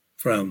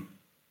from.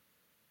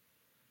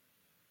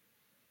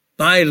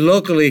 Buy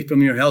locally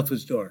from your health food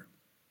store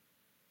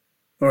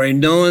or a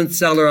known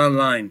seller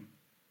online.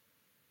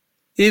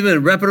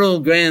 Even reputable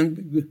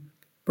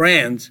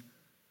brands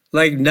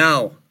like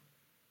Now,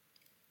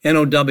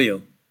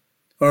 NOW,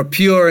 or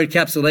Pure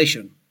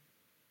Encapsulation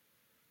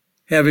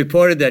have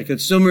reported that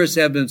consumers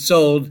have been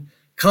sold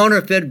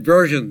counterfeit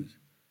versions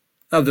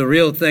of the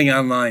real thing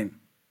online.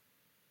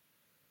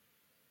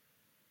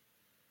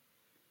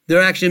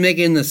 They're actually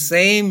making the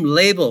same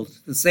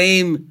labels, the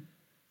same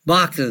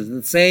boxes,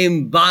 the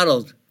same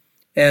bottles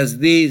as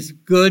these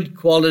good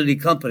quality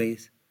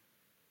companies,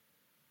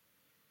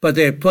 but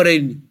they're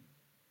putting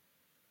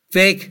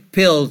fake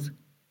pills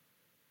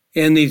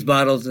in these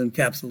bottles and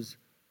capsules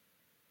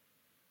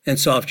and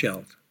soft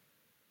gels.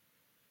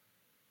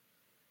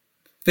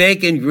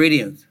 Fake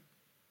ingredients,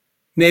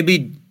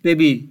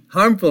 maybe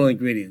harmful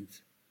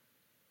ingredients.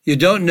 You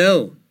don't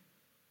know.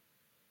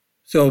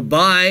 So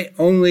buy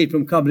only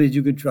from companies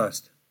you can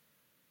trust.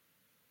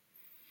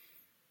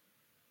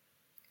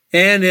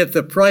 And if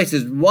the price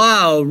is,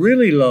 wow,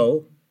 really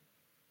low,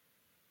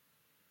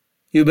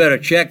 you better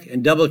check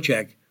and double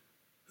check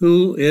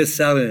who is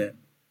selling it.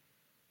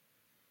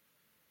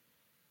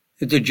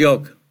 It's a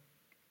joke.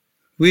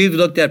 We've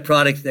looked at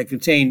products that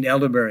contain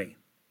elderberry.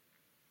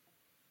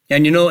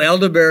 And you know,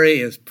 elderberry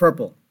is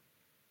purple.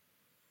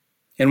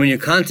 And when you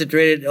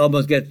concentrate it, it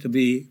almost gets to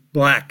be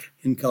black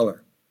in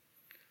color.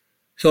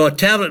 So a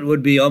tablet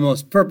would be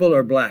almost purple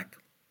or black.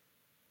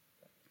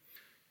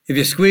 If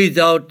you squeezed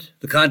out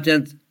the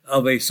contents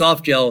of a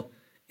soft gel,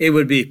 it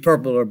would be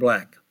purple or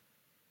black.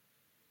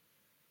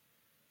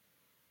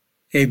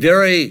 A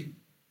very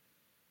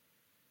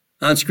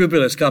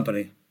unscrupulous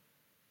company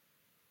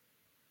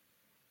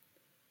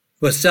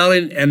was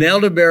selling an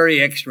elderberry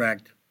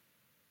extract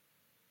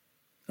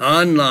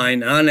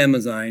online on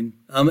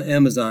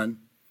Amazon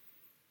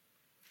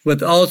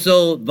with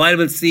also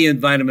vitamin C and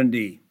vitamin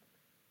D.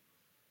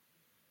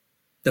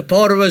 The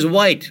powder was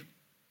white,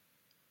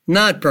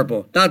 not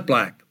purple, not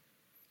black.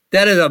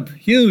 That is a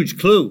huge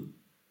clue.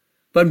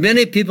 But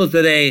many people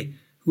today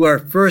who are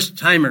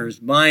first-timers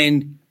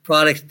buying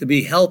products to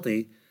be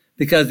healthy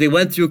because they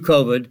went through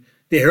COVID,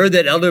 they heard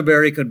that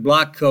elderberry could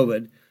block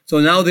COVID, so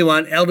now they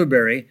want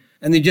elderberry,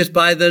 and they just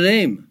buy the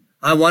name.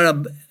 I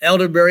want an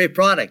elderberry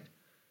product.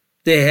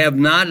 They have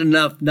not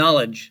enough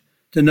knowledge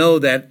to know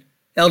that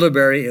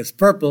elderberry is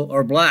purple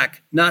or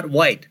black, not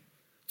white.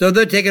 So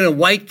they're taking a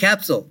white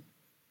capsule.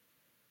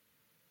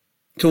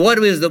 So what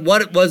was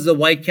the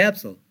white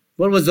capsule?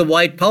 What was the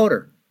white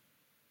powder?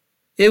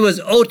 It was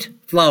oat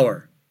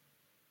flour.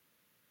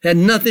 It had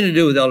nothing to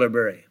do with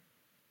elderberry.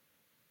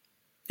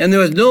 And there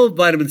was no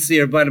vitamin C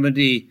or vitamin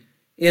D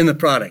in the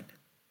product.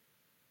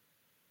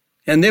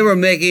 And they were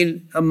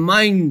making a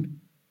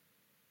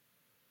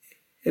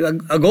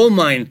gold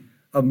mine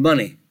of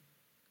money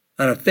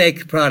on a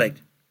fake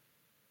product.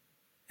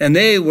 And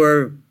they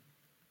were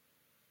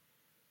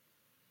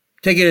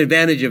taking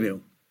advantage of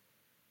you.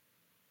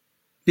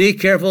 Be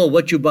careful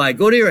what you buy.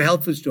 Go to your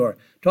health food store.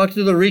 Talk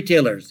to the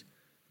retailers.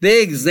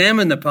 They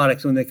examine the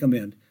products when they come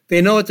in.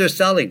 They know what they're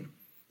selling.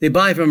 They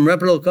buy from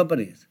reputable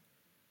companies.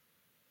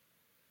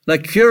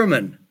 Like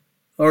curcumin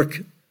or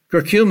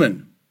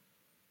curcumin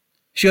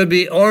should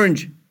be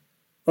orange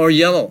or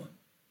yellow.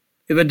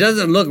 If it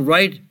doesn't look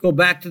right, go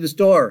back to the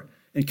store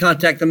and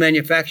contact the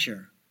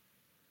manufacturer.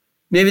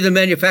 Maybe the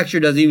manufacturer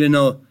doesn't even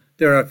know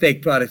there are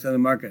fake products on the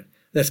market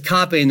that's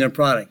copying their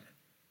product.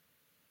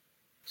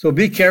 So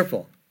be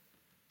careful.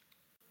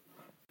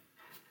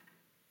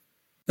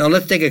 Now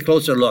let's take a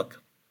closer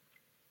look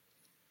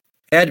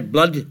at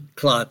blood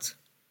clots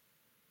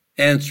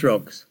and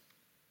strokes.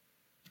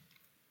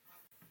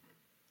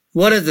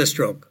 What is a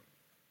stroke?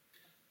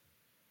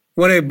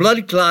 When a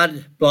blood clot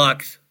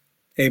blocks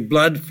a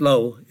blood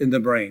flow in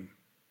the brain,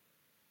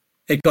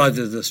 it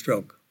causes a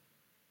stroke.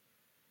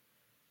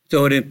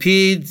 So it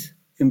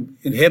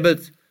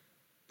inhibits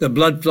the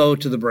blood flow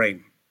to the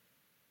brain.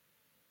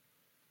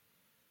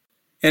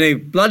 And a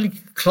blood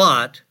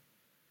clot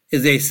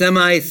is a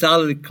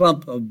semi-solid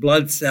clump of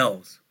blood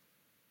cells.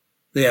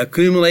 They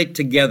accumulate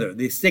together.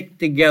 They stick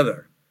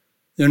together.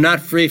 They're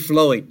not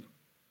free-flowing.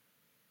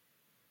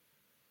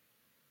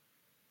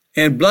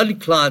 And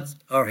blood clots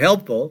are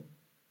helpful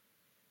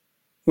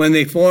when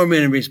they form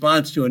in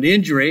response to an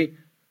injury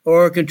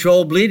or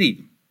control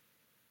bleeding.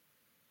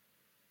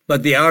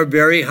 But they are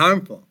very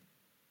harmful,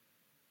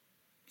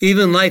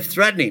 even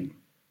life-threatening.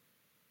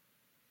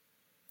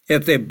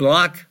 If they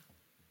block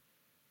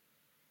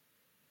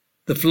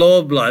the flow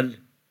of blood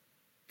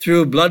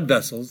through blood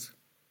vessels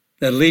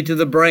that lead to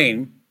the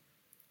brain,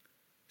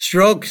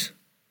 strokes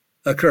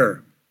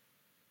occur.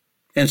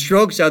 And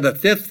strokes are the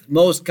 5th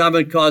most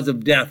common cause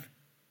of death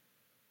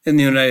in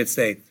the United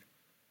States.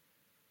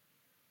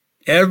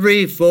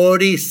 Every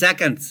 40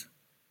 seconds,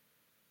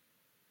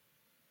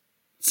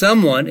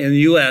 someone in the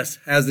U.S.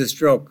 has a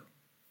stroke.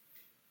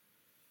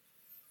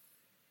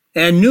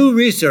 And new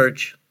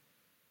research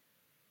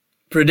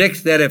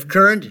predicts that if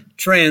current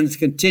trends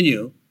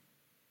continue,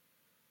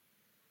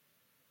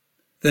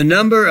 the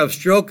number of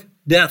stroke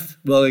deaths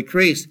will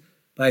increase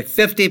by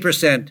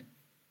 50%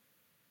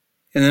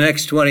 in the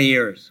next 20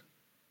 years.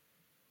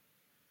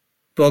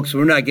 Folks,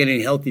 we're not getting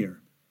healthier.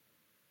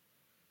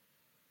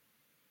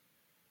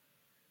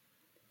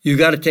 You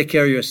got to take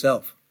care of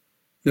yourself.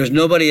 There's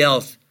nobody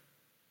else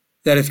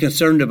that is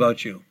concerned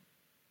about you.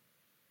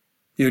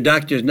 Your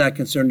doctor is not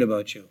concerned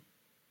about you,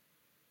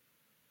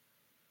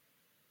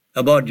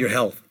 about your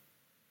health.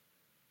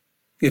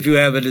 If you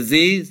have a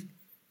disease,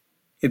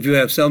 if you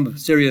have some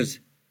serious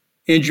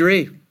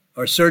injury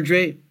or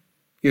surgery,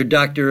 your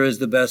doctor is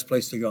the best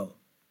place to go.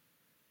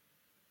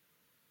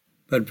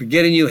 But for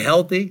getting you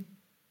healthy,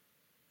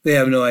 they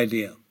have no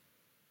idea.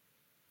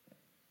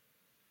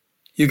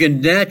 You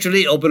can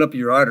naturally open up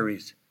your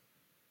arteries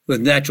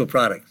with natural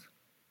products.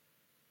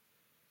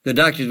 The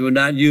doctors would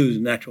not use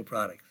natural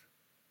products.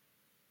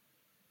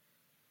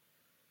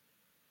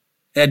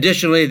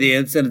 Additionally, the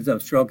incidence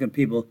of stroke in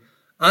people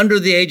under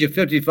the age of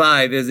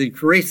 55 is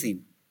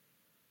increasing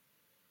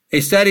A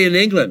study in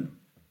England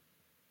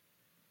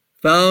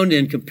found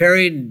in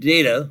comparing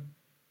data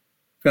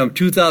from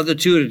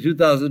 2002 to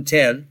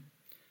 2010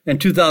 and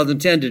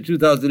 2010 to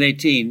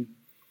 2018,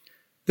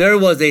 there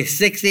was a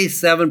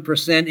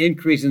 67%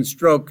 increase in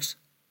strokes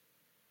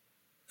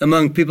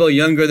among people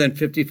younger than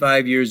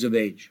 55 years of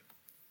age.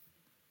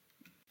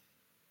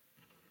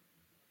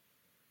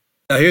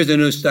 Now here's a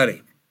new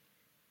study.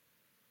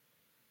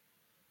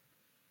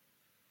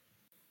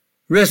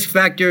 Risk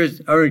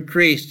factors are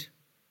increased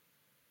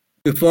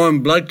to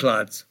form blood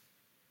clots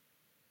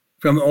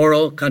from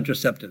oral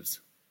contraceptives.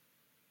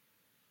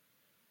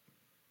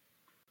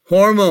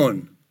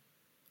 Hormone,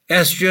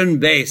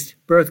 estrogen-based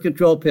birth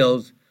control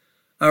pills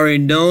are a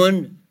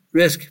known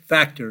risk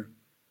factor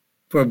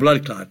for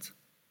blood clots.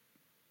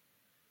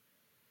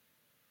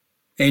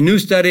 A new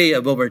study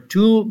of over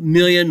 2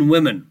 million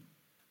women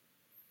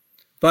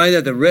find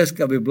that the risk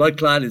of a blood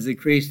clot is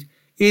increased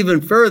even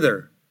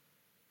further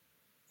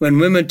when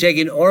women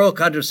taking oral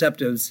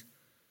contraceptives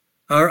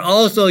are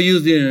also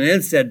using an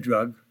NSAID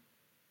drug,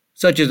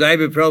 such as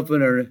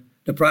ibuprofen or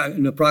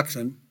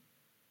naproxen.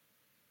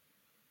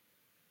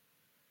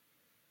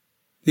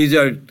 These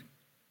are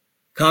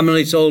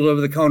commonly sold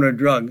over-the-counter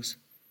drugs.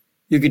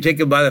 You can take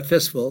them by the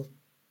fistful.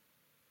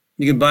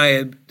 You can buy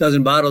a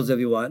dozen bottles if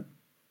you want.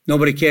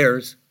 Nobody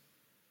cares.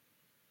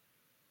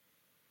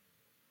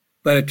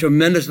 But it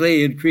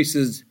tremendously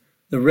increases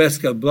the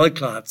risk of blood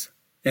clots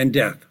and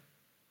death.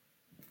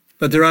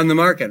 But they're on the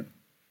market.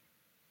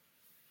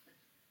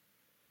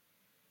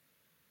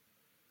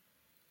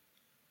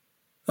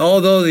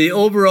 Although the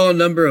overall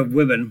number of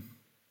women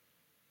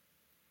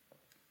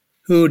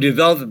who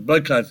developed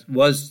blood clots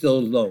was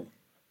still low.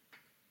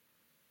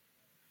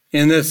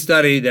 In this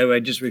study that I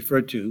just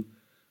referred to,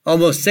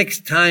 almost 6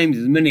 times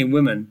as many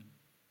women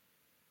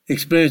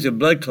experienced a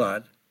blood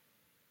clot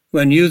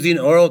when using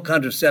oral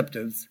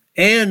contraceptives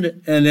and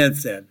an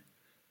NSAID.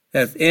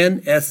 That's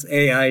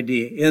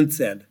NSAID,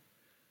 NSAID.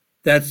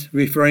 That's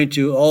referring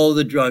to all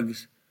the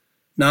drugs,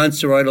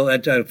 non-steroidal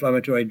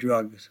anti-inflammatory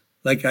drugs,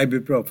 like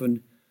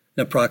ibuprofen,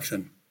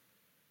 naproxen.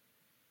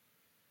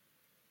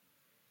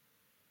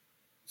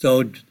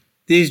 So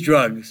these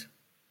drugs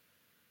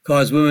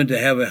cause women to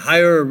have a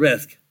higher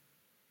risk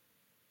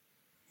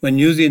when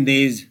using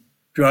these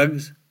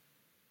drugs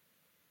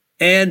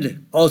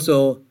and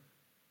also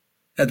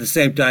at the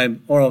same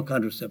time oral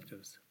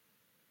contraceptives.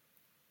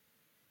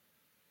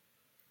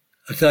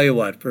 I'll tell you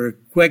what, for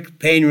quick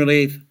pain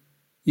relief,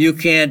 you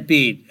can't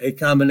beat a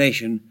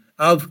combination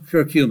of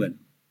curcumin,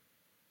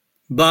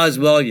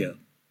 boswellia,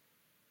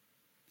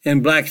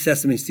 and black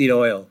sesame seed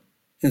oil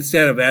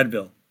instead of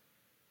Advil.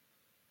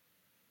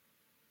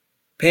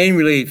 Pain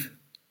relief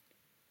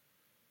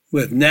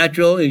with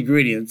natural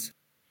ingredients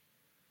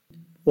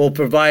will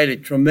provide a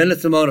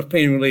tremendous amount of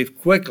pain relief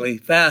quickly,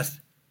 fast,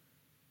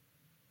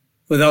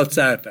 without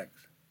side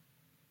effects.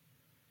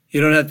 You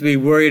don't have to be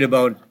worried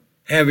about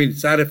having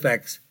side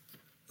effects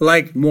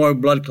like more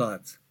blood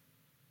clots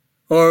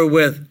or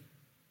with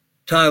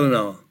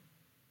Tylenol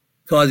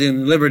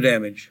causing liver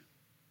damage.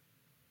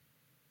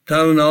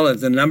 Tylenol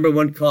is the number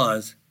one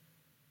cause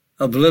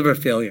of liver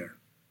failure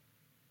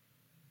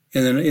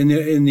in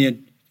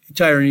the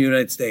entire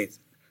United States.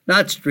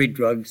 Not street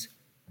drugs,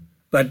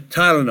 but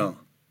Tylenol.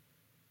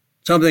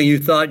 Something you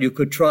thought you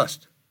could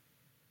trust.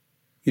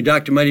 Your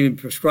doctor might even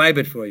prescribe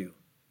it for you.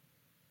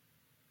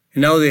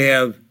 And now they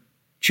have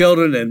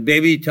children and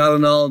baby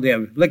Tylenol. They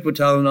have liquid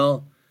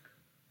Tylenol.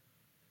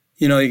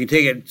 You know, you can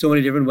take it so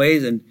many different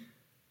ways. And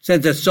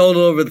since it's sold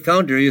over the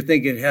counter, you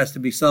think it has to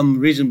be some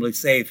reasonably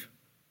safe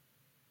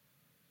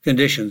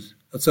conditions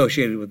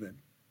associated with it.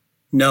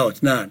 No,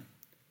 it's not.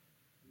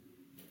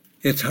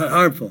 It's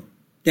harmful,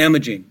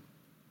 damaging,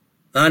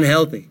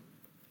 unhealthy.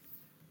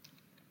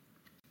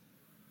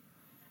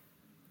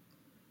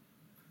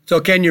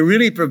 So can you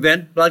really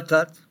prevent blood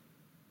clots?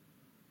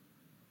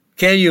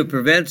 Can you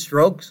prevent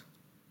strokes?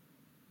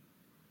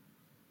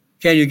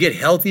 Can you get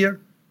healthier?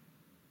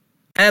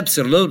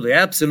 Absolutely,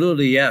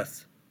 absolutely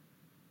yes.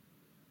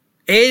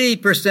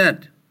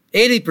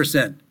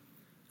 80%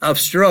 of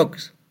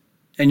strokes,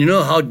 and you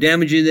know how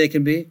damaging they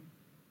can be?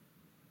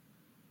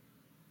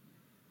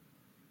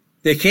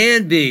 They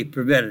can be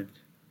prevented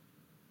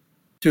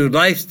through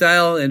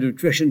lifestyle and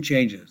nutrition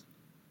changes.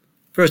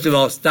 First of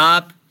all,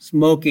 stop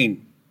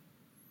smoking.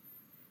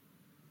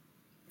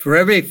 For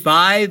every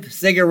 5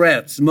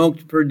 cigarettes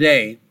smoked per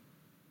day,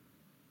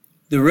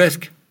 the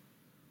risk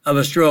of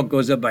a stroke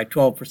goes up by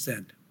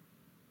 12%.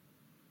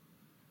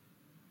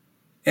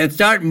 And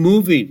start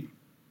moving.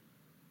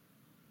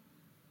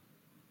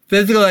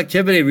 Physical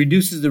activity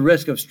reduces the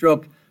risk of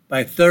stroke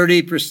by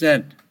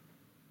 30%.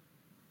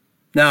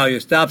 Now, you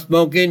stop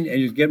smoking and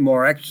you get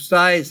more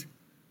exercise,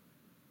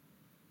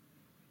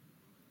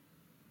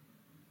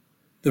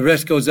 the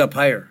risk goes up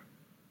higher.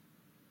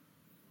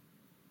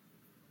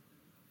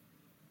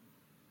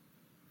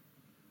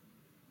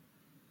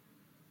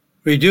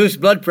 Reduce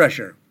blood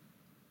pressure.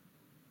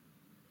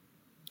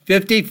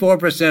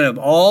 54% of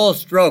all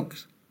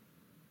strokes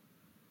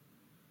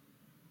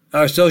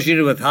are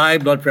associated with high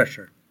blood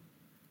pressure.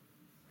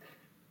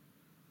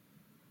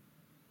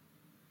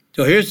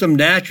 So here's some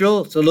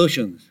natural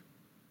solutions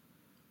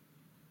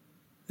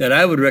that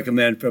I would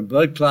recommend for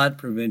blood clot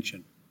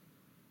prevention.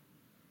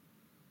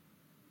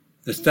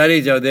 The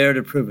studies are there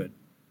to prove it.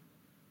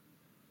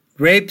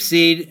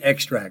 Grapeseed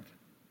extract.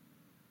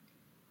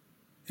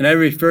 And I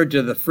refer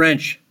to the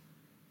French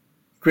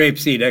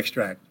grapeseed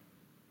extract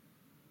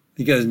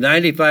because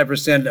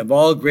 95% of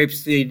all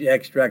grapeseed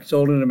extract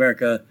sold in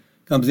America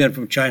comes in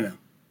from China.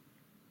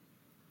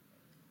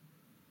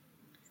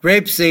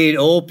 Grapeseed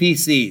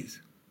OPCs.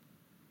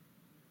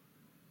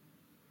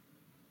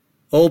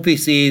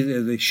 OPCs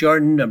is a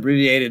shortened,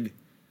 abbreviated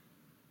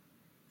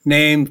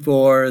name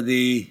for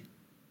the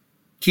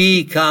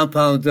key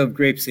compounds of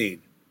grapeseed.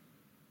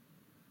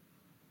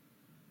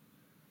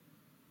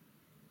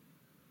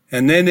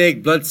 And they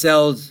make blood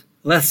cells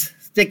less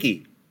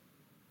sticky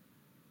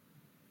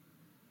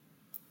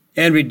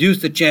and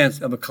reduce the chance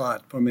of a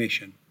clot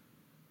formation.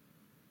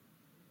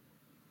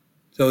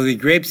 So the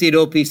grapeseed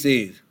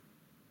OPCs,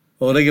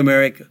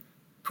 oligomeric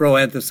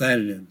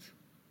proanthocyanidins,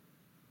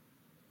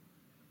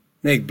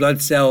 make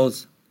blood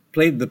cells,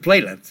 the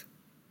platelets,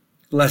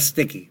 less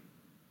sticky.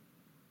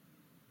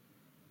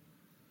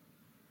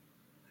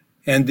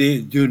 And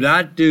they do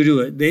not they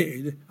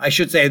do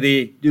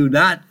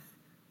not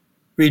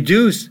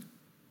reduce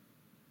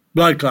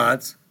blood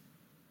clots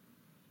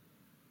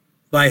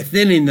by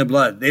thinning the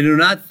blood. They do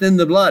not thin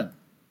the blood.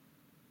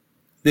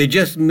 They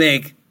just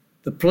make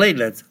the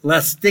platelets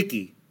less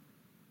sticky.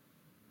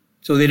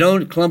 So they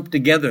don't clump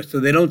together, so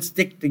they don't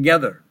stick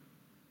together.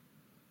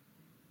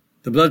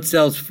 The blood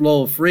cells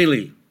flow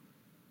freely,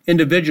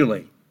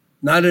 individually,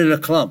 not in a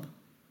clump.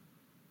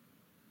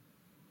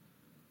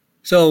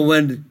 So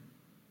when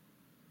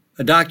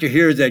a doctor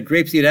hears that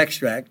grapeseed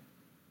extract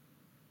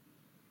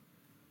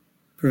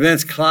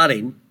prevents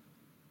clotting,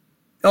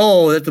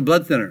 oh, that's a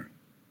blood thinner.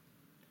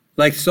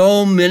 Like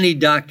so many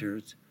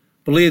doctors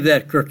believe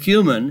that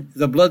curcumin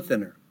is a blood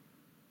thinner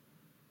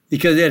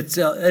because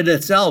it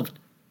itself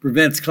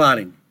prevents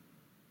clotting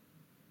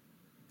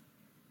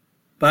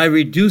by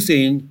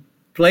reducing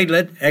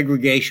platelet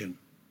aggregation,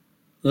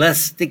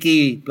 less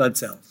sticky blood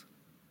cells.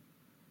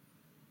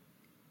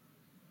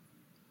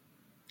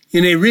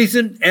 In a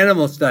recent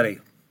animal study,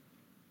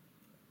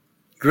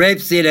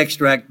 grapeseed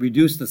extract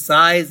reduced the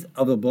size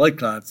of the blood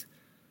clots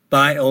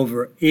by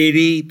over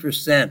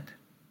 80%.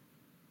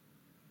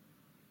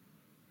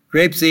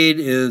 Grapeseed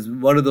is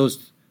one of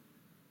those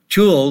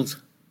tools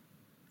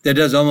that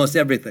does almost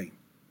everything.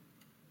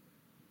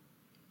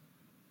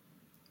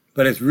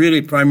 But it's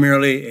really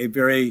primarily a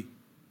very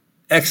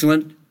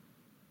excellent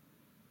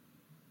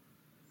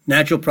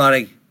natural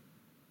product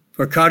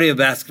for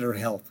cardiovascular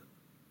health,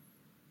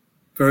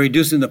 for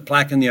reducing the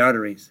plaque in the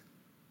arteries,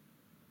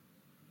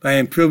 by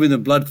improving the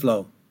blood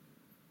flow,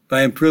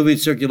 by improving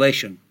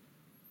circulation,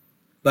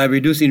 by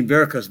reducing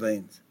varicose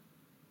veins,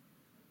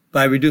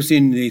 by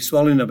reducing the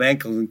swelling of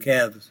ankles and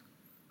calves,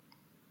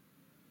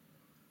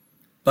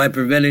 by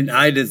preventing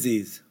eye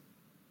disease,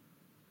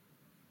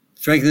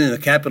 strengthening the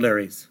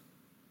capillaries,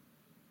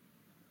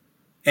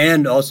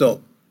 and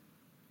also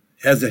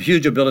has a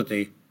huge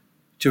ability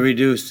to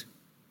reduce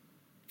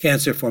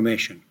cancer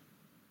formation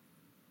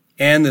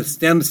and the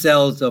stem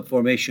cells of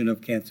formation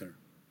of cancer.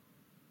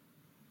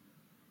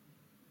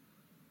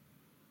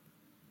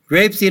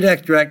 Grapeseed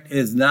extract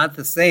is not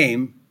the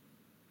same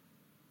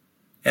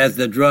as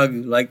the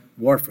drug like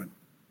warfarin.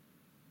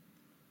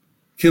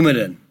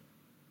 Coumadin.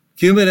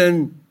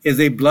 Coumadin is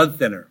a blood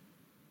thinner,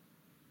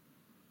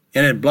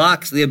 and it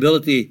blocks the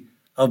ability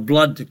of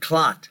blood to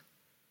clot.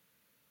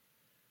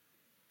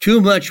 Too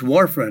much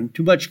warfarin,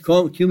 too much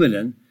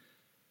Coumadin,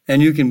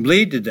 and you can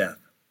bleed to death.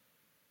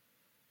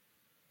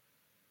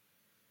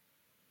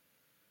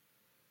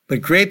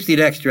 But grapeseed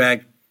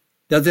extract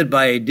does it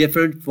by a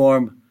different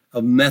form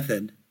of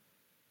method,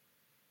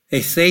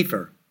 a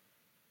safer,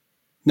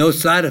 no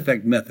side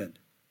effect method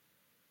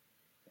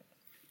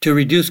to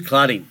reduce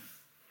clotting.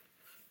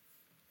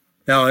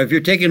 Now, if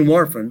you're taking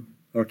warfarin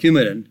or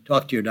Coumadin,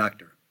 talk to your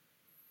doctor.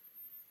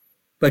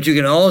 But you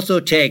can also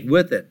take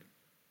with it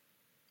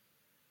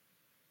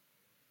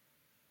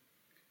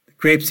the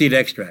grapeseed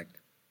extract.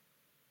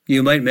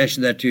 You might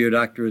mention that to your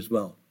doctor as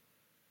well.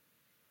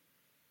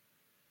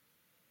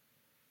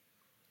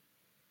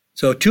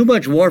 So too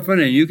much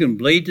warfarin and you can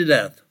bleed to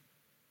death.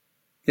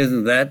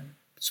 Isn't that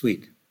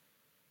sweet?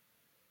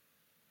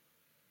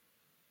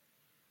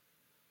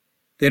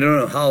 They don't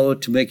know how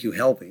to make you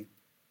healthy.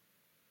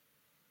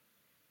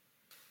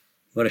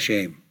 What a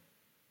shame.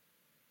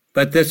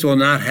 But this will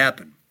not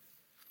happen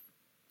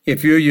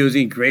if you're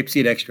using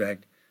grapeseed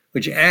extract,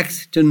 which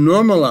acts to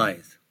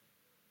normalize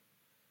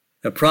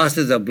the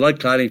process of blood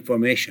clotting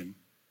formation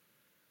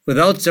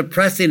without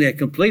suppressing it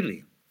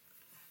completely.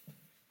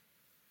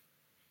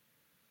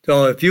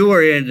 So if you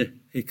were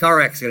in a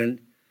car accident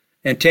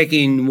and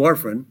taking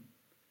warfarin,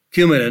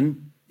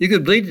 Coumadin, you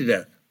could bleed to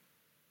death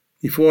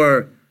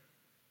before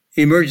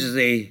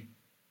emergency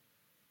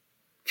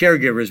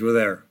caregivers were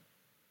there,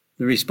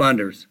 the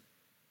responders.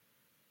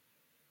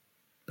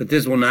 But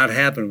this will not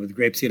happen with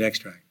grapeseed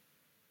extract.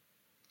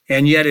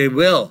 And yet it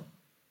will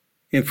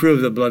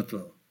improve the blood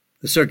flow.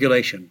 the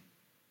circulation,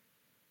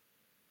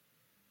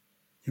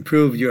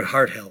 improve your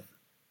heart health,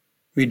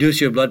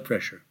 reduce your blood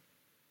pressure.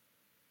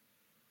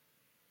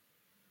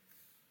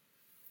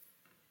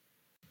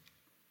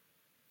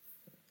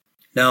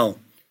 Now,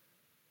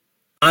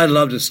 I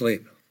love to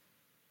sleep.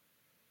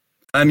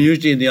 I'm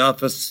usually in the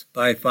office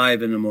by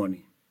 5 in the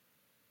morning.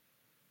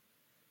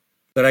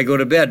 But I go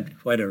to bed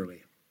quite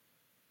early.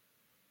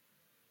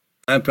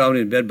 I'm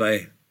probably in bed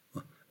by,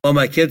 well,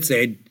 my kids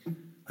say,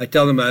 I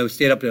tell them I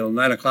stayed up till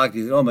 9 o'clock.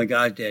 They say, oh my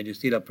gosh, Dad, you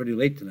stayed up pretty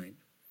late tonight.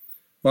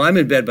 Well, I'm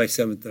in bed by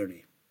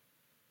 7:30.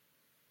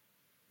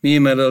 Me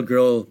and my little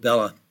girl,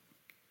 Bella,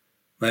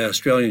 my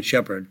Australian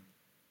Shepherd,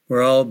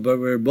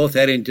 we're both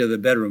heading to the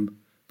bedroom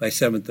by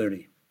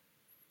 7:30.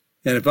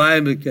 And if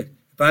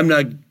I'm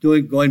not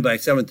going by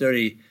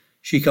 7:30,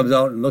 she comes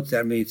out and looks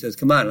at me and says,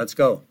 come on, let's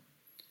go.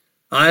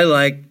 I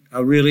like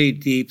a really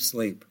deep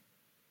sleep,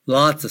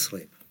 lots of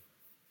sleep.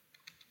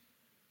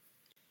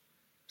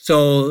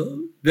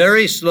 So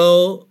very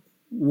slow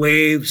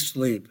wave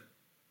sleep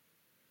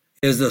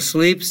is the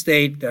sleep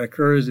state that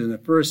occurs in the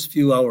first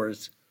few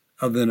hours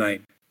of the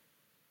night,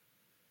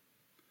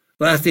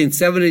 lasting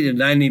 70 to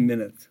 90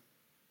 minutes.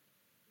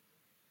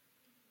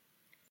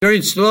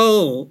 During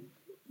slow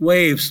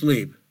wave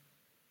sleep,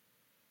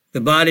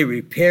 the body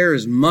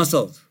repairs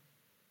muscles,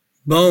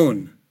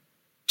 bone,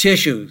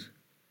 tissues,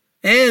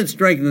 and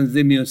strengthens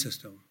the immune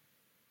system.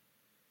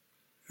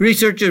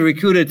 Researchers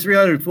recruited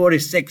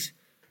 346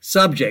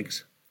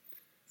 subjects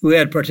who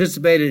had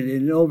participated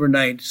in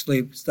overnight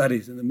sleep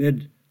studies in the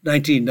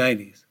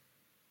mid-1990s.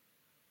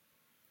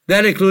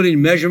 That included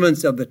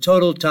measurements of the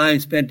total time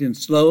spent in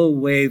slow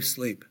wave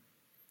sleep,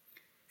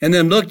 and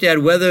then looked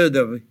at whether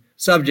the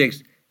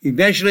subjects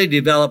eventually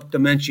developed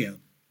dementia.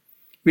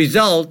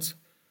 Results,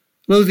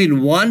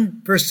 losing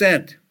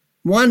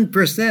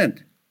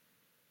 1%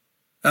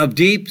 of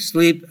deep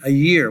sleep a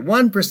year.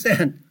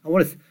 1%. I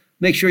want to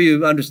make sure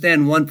you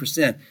understand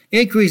 1%.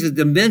 Increases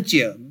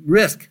dementia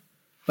risk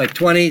by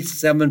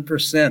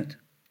 27%.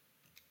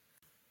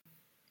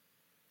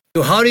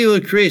 So how do you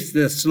increase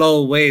this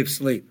slow wave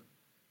sleep?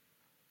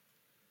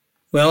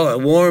 Well, a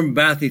warm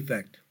bath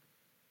effect.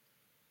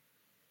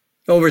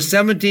 Over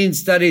 17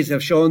 studies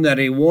have shown that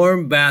a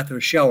warm bath or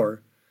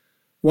shower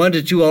 1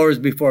 to 2 hours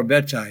before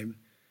bedtime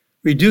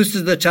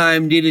reduces the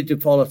time needed to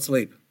fall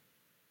asleep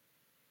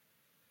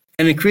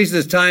and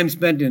increases time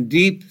spent in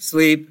deep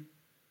sleep.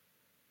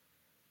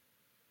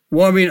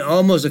 Warming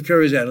almost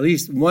occurs at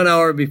least 1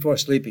 hour before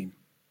sleeping.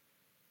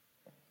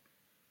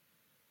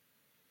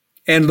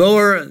 And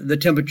lower the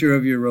temperature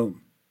of your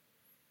room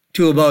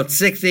to about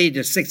 60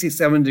 to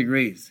 67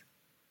 degrees.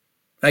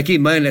 I keep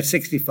mine at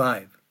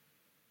 65.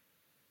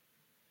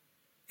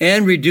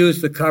 And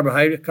reduce the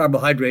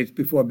carbohydrates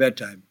before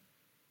bedtime.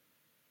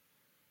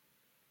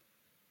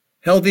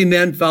 Healthy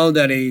men found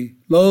that a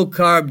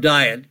low-carb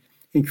diet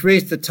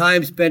increased the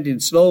time spent in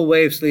slow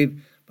wave sleep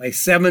by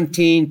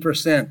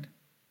 17%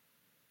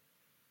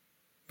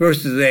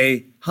 versus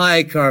a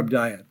high-carb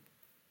diet.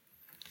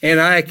 And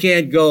I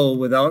can't go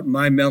without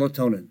my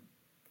melatonin.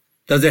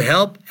 Does it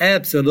help?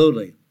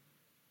 Absolutely.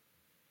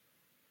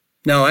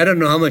 Now, I don't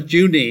know how much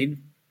you need.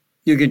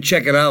 You can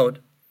check it out.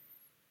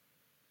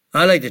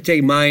 I like to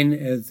take mine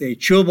as a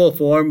chewable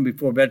form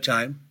before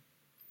bedtime.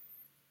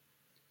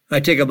 I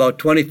take about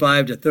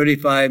 25 to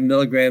 35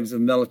 milligrams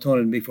of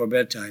melatonin before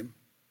bedtime.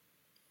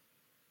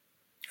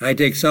 I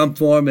take some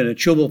form in a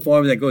chewable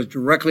form that goes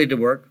directly to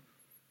work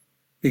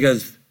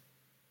because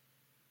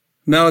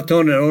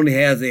melatonin only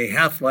has a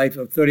half-life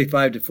of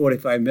 35 to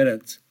 45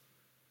 minutes,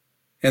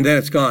 and then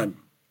it's gone.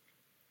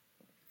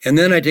 And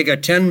then I take a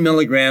 10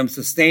 milligram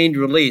sustained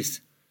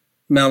release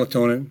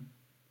melatonin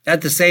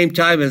at the same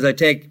time as I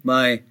take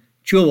my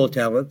chewable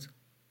tablets.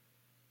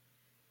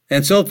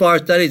 And so far,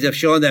 studies have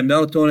shown that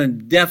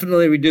melatonin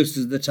definitely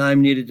reduces the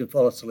time needed to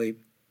fall asleep.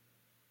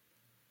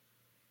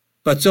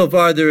 But so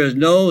far, there is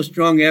no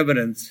strong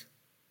evidence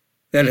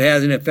that it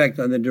has an effect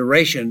on the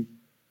duration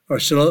or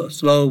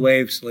slow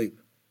wave sleep.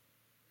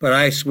 But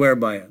I swear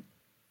by it.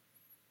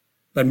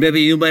 But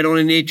maybe you might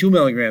only need 2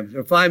 milligrams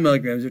or 5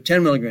 milligrams or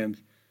 10 milligrams.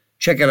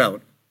 Check it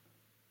out.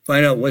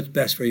 Find out what's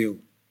best for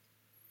you.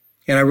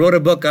 And I wrote a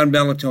book on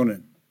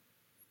melatonin.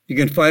 You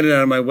can find it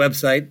on my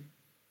website.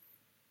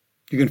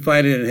 You can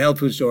find it in health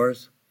food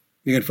stores.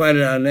 You can find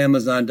it on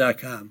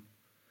Amazon.com.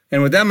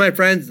 And with that, my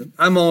friends,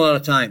 I'm all out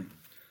of time.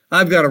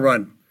 I've got to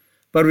run.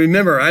 But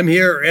remember, I'm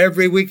here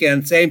every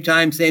weekend, same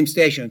time, same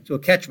station. So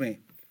catch me.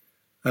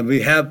 I'll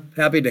be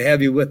happy to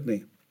have you with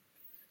me.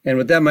 And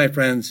with that, my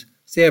friends,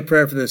 say a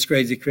prayer for this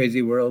crazy,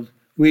 crazy world.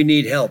 We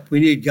need help. We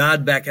need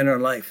God back in our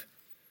life.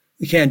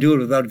 We can't do it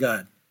without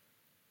God.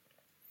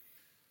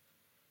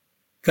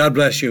 God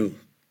bless you,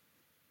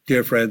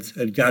 dear friends,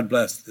 and God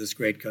bless this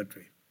great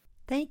country.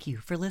 Thank you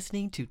for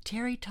listening to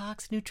Terry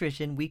Talks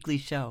Nutrition Weekly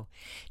Show.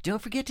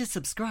 Don't forget to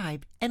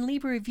subscribe and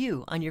leave a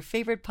review on your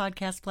favorite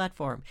podcast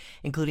platform,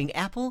 including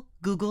Apple,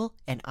 Google,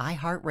 and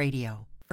iHeartRadio.